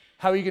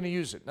 how are you going to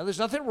use it? Now, there's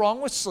nothing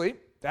wrong with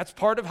sleep. That's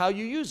part of how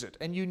you use it.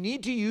 And you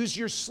need to use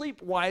your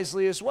sleep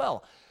wisely as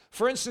well.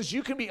 For instance,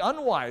 you can be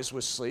unwise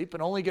with sleep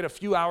and only get a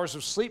few hours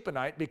of sleep a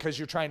night because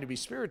you're trying to be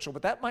spiritual,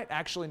 but that might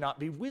actually not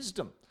be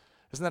wisdom.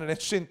 Isn't that an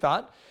interesting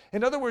thought?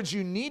 In other words,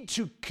 you need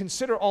to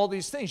consider all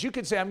these things. You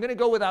could say, I'm going to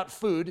go without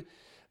food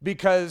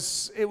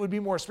because it would be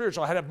more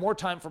spiritual. I'd have more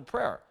time for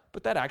prayer.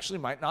 But that actually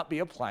might not be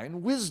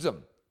applying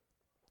wisdom.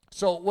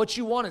 So what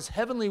you want is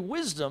heavenly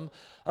wisdom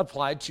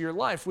applied to your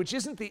life, which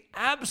isn't the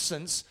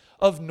absence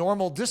of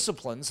normal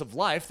disciplines of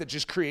life that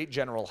just create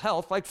general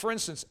health. Like, for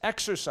instance,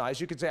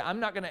 exercise. You could say, I'm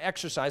not going to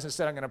exercise,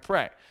 instead I'm going to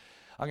pray.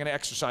 I'm going to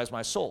exercise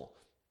my soul.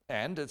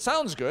 And it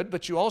sounds good,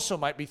 but you also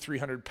might be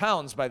 300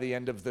 pounds by the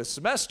end of the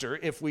semester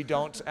if we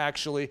don't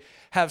actually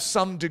have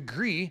some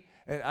degree.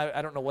 And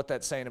I don't know what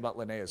that's saying about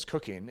Linnea's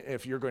cooking.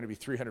 If you're going to be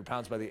 300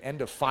 pounds by the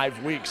end of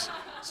 5 weeks,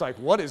 it's like,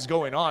 what is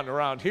going on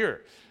around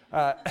here?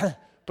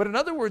 But in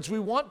other words, we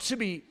want to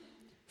be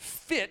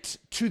fit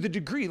to the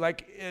degree.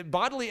 Like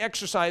bodily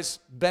exercise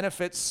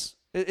benefits,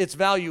 its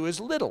value is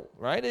little,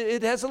 right?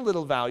 It has a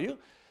little value.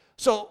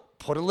 So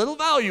put a little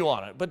value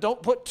on it, but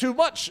don't put too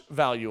much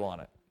value on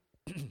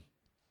it.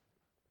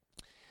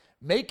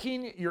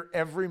 Making your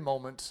every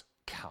moment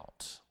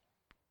count.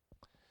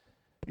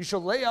 You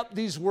shall lay up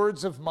these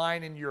words of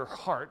mine in your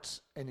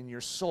heart and in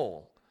your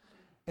soul,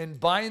 and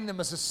bind them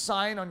as a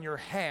sign on your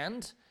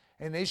hand,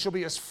 and they shall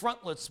be as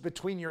frontlets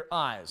between your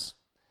eyes.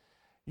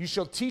 You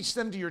shall teach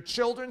them to your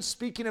children,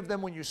 speaking of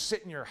them when you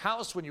sit in your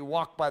house, when you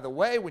walk by the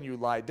way, when you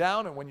lie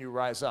down, and when you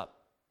rise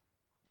up.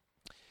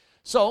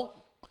 So,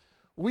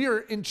 we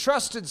are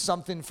entrusted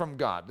something from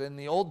God. In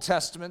the Old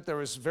Testament, there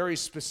was very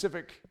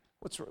specific,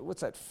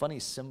 what's that funny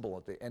symbol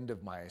at the end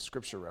of my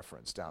scripture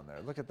reference down there?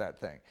 Look at that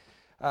thing.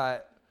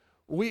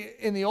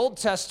 In the Old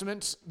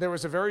Testament, there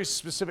was a very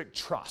specific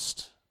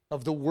trust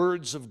of the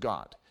words of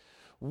God.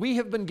 We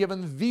have been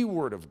given the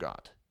Word of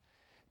God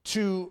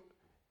to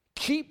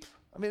keep.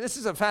 I mean, this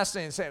is a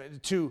fascinating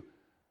statement.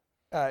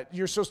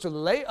 You're supposed to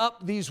lay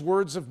up these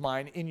words of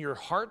mine in your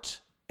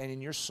heart and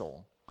in your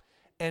soul,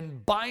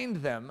 and bind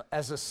them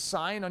as a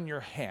sign on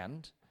your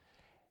hand,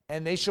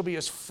 and they shall be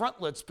as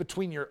frontlets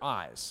between your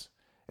eyes.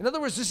 In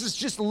other words, this is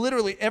just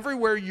literally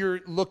everywhere you're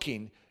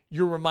looking,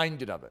 you're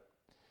reminded of it.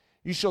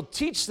 You shall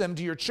teach them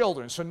to your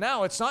children. So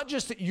now it's not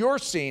just that you're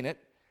seeing it,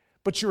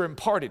 but you're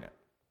imparting it.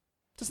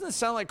 Doesn't this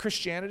sound like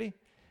Christianity?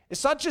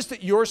 It's not just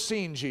that you're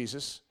seeing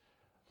Jesus,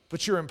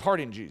 but you're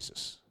imparting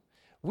Jesus.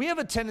 We have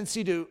a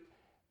tendency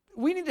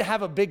we need to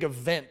have a big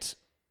event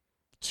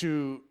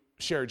to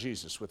share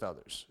Jesus with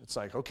others. It's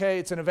like, okay,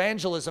 it's an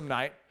evangelism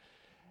night,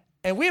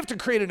 and we have to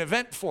create an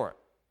event for it.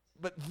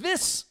 But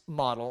this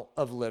model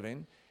of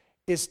living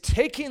is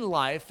taking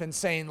life and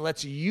saying,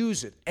 let's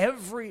use it,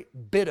 every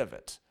bit of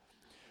it,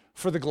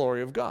 for the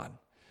glory of God.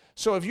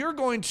 So if you're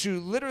going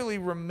to literally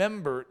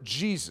remember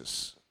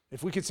Jesus,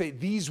 if we could say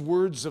these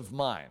words of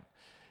mine,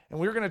 and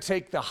we're going to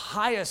take the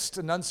highest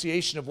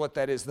enunciation of what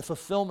that is, the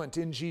fulfillment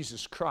in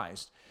Jesus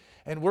Christ,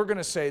 and we're going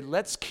to say,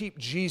 let's keep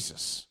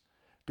Jesus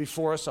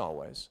before us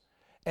always.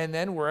 And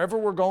then wherever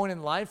we're going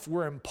in life,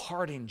 we're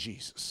imparting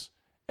Jesus.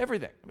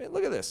 Everything. I mean,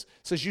 look at this.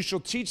 It says, you shall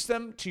teach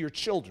them to your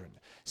children,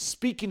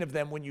 speaking of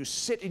them when you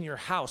sit in your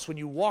house, when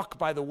you walk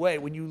by the way,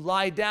 when you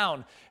lie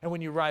down, and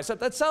when you rise up.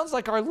 That sounds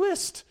like our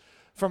list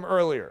from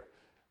earlier.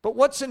 But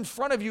what's in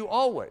front of you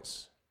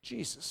always?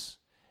 Jesus.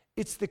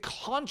 It's the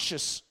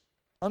conscious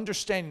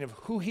understanding of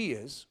who he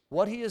is,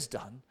 what he has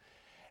done,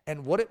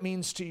 and what it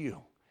means to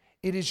you.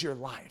 It is your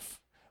life.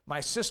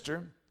 My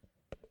sister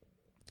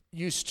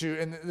used to,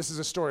 and this is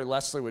a story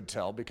Leslie would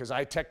tell because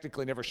I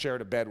technically never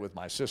shared a bed with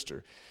my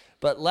sister,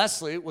 but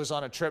Leslie was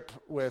on a trip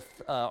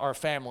with our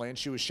family and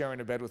she was sharing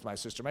a bed with my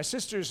sister. My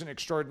sister's an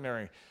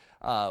extraordinary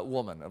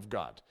woman of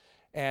God.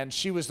 And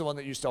she was the one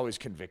that used to always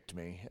convict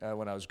me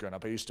when I was growing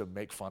up. I used to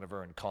make fun of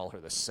her and call her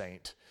the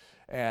saint.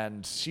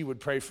 And she would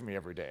pray for me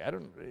every day.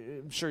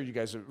 I'm sure you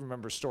guys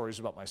remember stories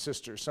about my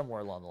sister somewhere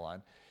along the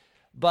line.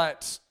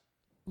 But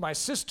my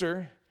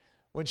sister,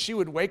 when she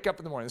would wake up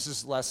in the morning, this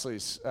is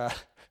Leslie's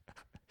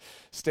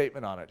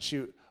statement on it. She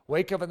would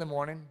wake up in the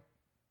morning,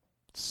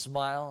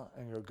 smile,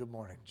 and go, "Good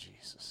morning,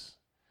 Jesus."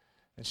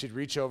 And she'd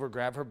reach over,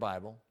 grab her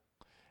Bible,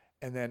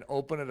 and then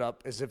open it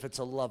up as if it's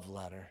a love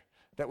letter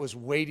that was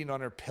waiting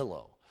on her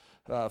pillow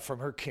from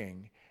her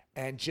king,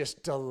 and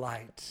just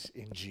delight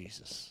in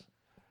Jesus.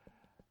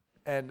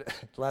 And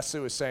Leslie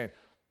was saying,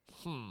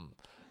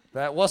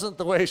 that wasn't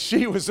the way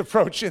she was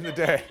approaching the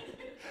day.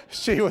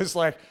 She was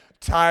like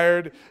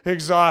tired,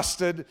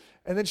 exhausted,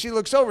 and then she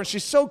looks over and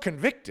she's so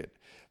convicted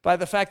by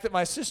the fact that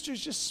my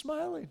sister's just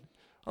smiling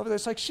over there.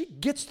 It's like she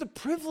gets the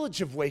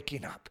privilege of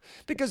waking up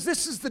because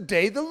this is the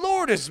day the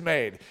Lord has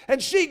made,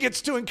 and she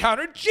gets to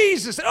encounter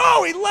Jesus. And,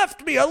 oh, he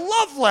left me a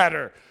love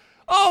letter.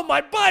 Oh,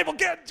 my Bible,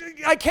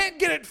 I can't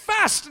get it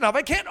fast enough.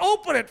 I can't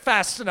open it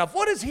fast enough.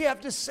 What does he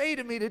have to say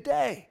to me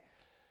today?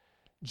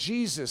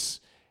 Jesus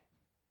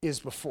is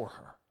before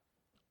her,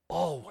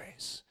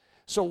 always.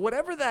 So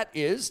whatever that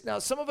is, now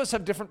some of us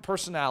have different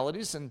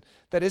personalities, and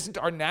that isn't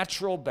our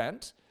natural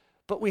bent,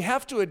 but we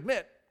have to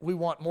admit we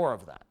want more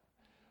of that.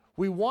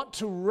 We want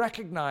to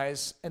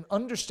recognize and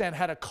understand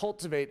how to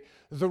cultivate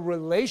the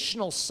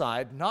relational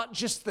side, not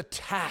just the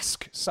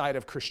task side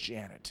of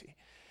Christianity.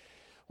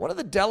 One of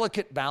the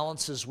delicate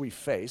balances we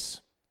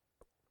face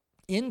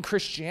in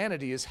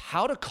Christianity is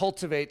how to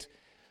cultivate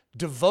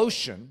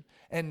devotion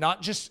and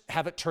not just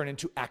have it turn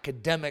into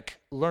academic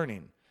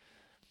learning.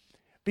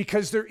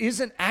 Because there is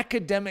an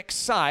academic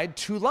side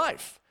to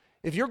life.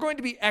 If you're going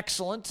to be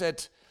excellent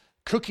at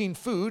cooking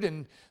food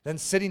and then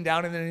sitting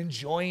down and then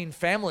enjoying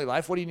family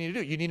life, what do you need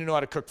to do? You need to know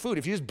how to cook food.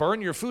 If you just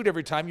burn your food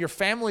every time, your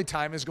family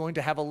time is going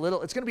to have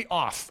it's going to be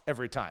off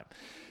every time.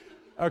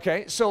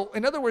 Okay, so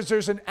in other words,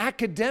 there's an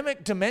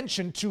academic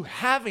dimension to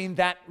having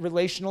that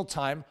relational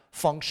time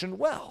function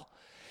well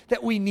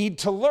that we need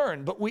to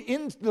learn. But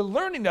in the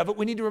learning of it,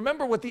 we need to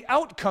remember what the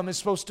outcome is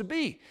supposed to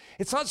be.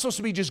 It's not supposed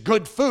to be just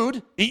good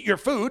food, eat your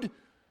food.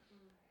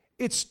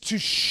 It's to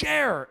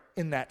share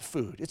in that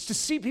food. It's to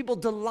see people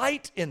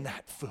delight in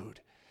that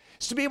food.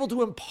 It's to be able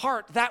to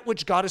impart that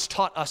which God has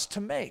taught us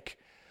to make,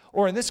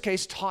 or in this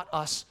case, taught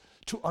us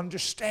to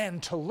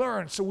understand, to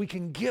learn, so we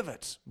can give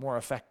it more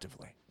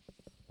effectively.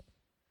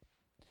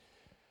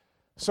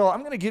 So I'm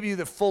going to give you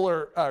the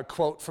fuller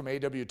quote from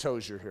A.W.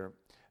 Tozier here.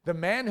 The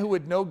man who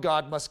would know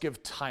God must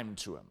give time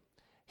to him.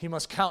 He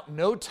must count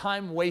no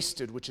time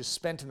wasted which is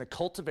spent in the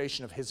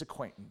cultivation of his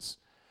acquaintance.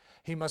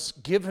 He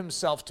must give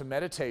himself to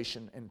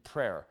meditation and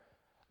prayer,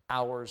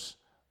 hours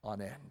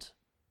on end.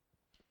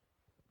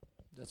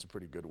 That's a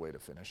pretty good way to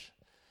finish.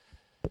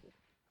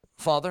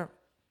 Father,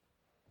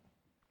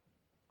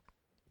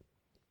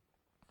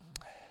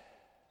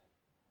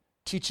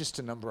 teach us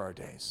to number our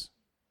days.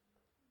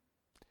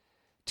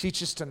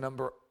 Teach us to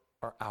number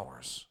our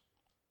hours,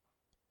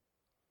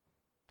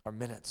 our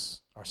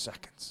minutes, our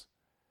seconds.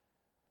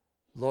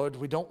 Lord,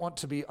 we don't want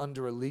to be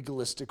under a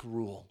legalistic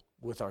rule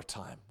with our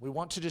time. We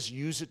want to just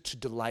use it to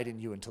delight in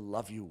you and to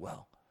love you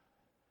well,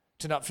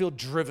 to not feel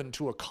driven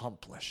to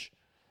accomplish.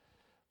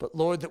 But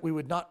Lord, that we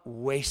would not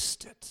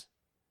waste it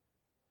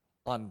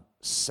on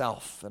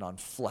self and on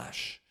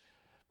flesh,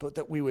 but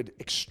that we would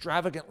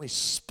extravagantly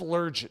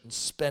splurge it and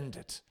spend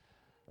it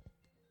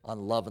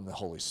on love and the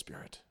Holy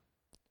Spirit.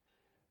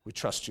 We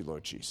trust you,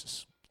 Lord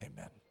Jesus.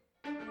 Amen.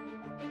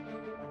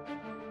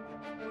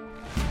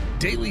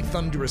 Daily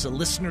Thunder is a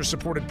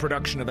listener-supported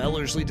production of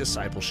Ellerslie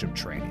Discipleship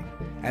Training.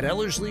 At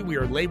Ellerslie, we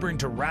are laboring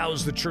to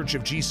rouse the Church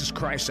of Jesus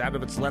Christ out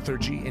of its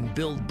lethargy and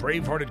build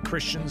brave-hearted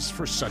Christians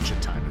for such a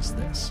time as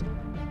this.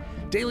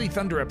 Daily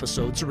Thunder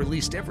episodes are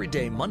released every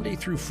day, Monday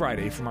through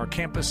Friday, from our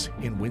campus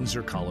in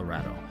Windsor,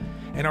 Colorado.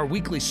 And our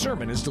weekly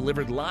sermon is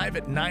delivered live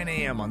at 9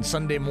 a.m. on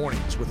Sunday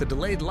mornings with a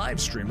delayed live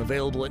stream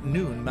available at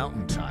noon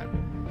Mountain Time.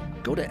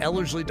 Go to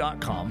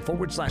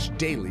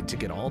Ellerslie.com/daily to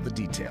get all the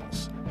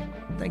details.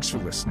 Thanks for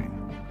listening.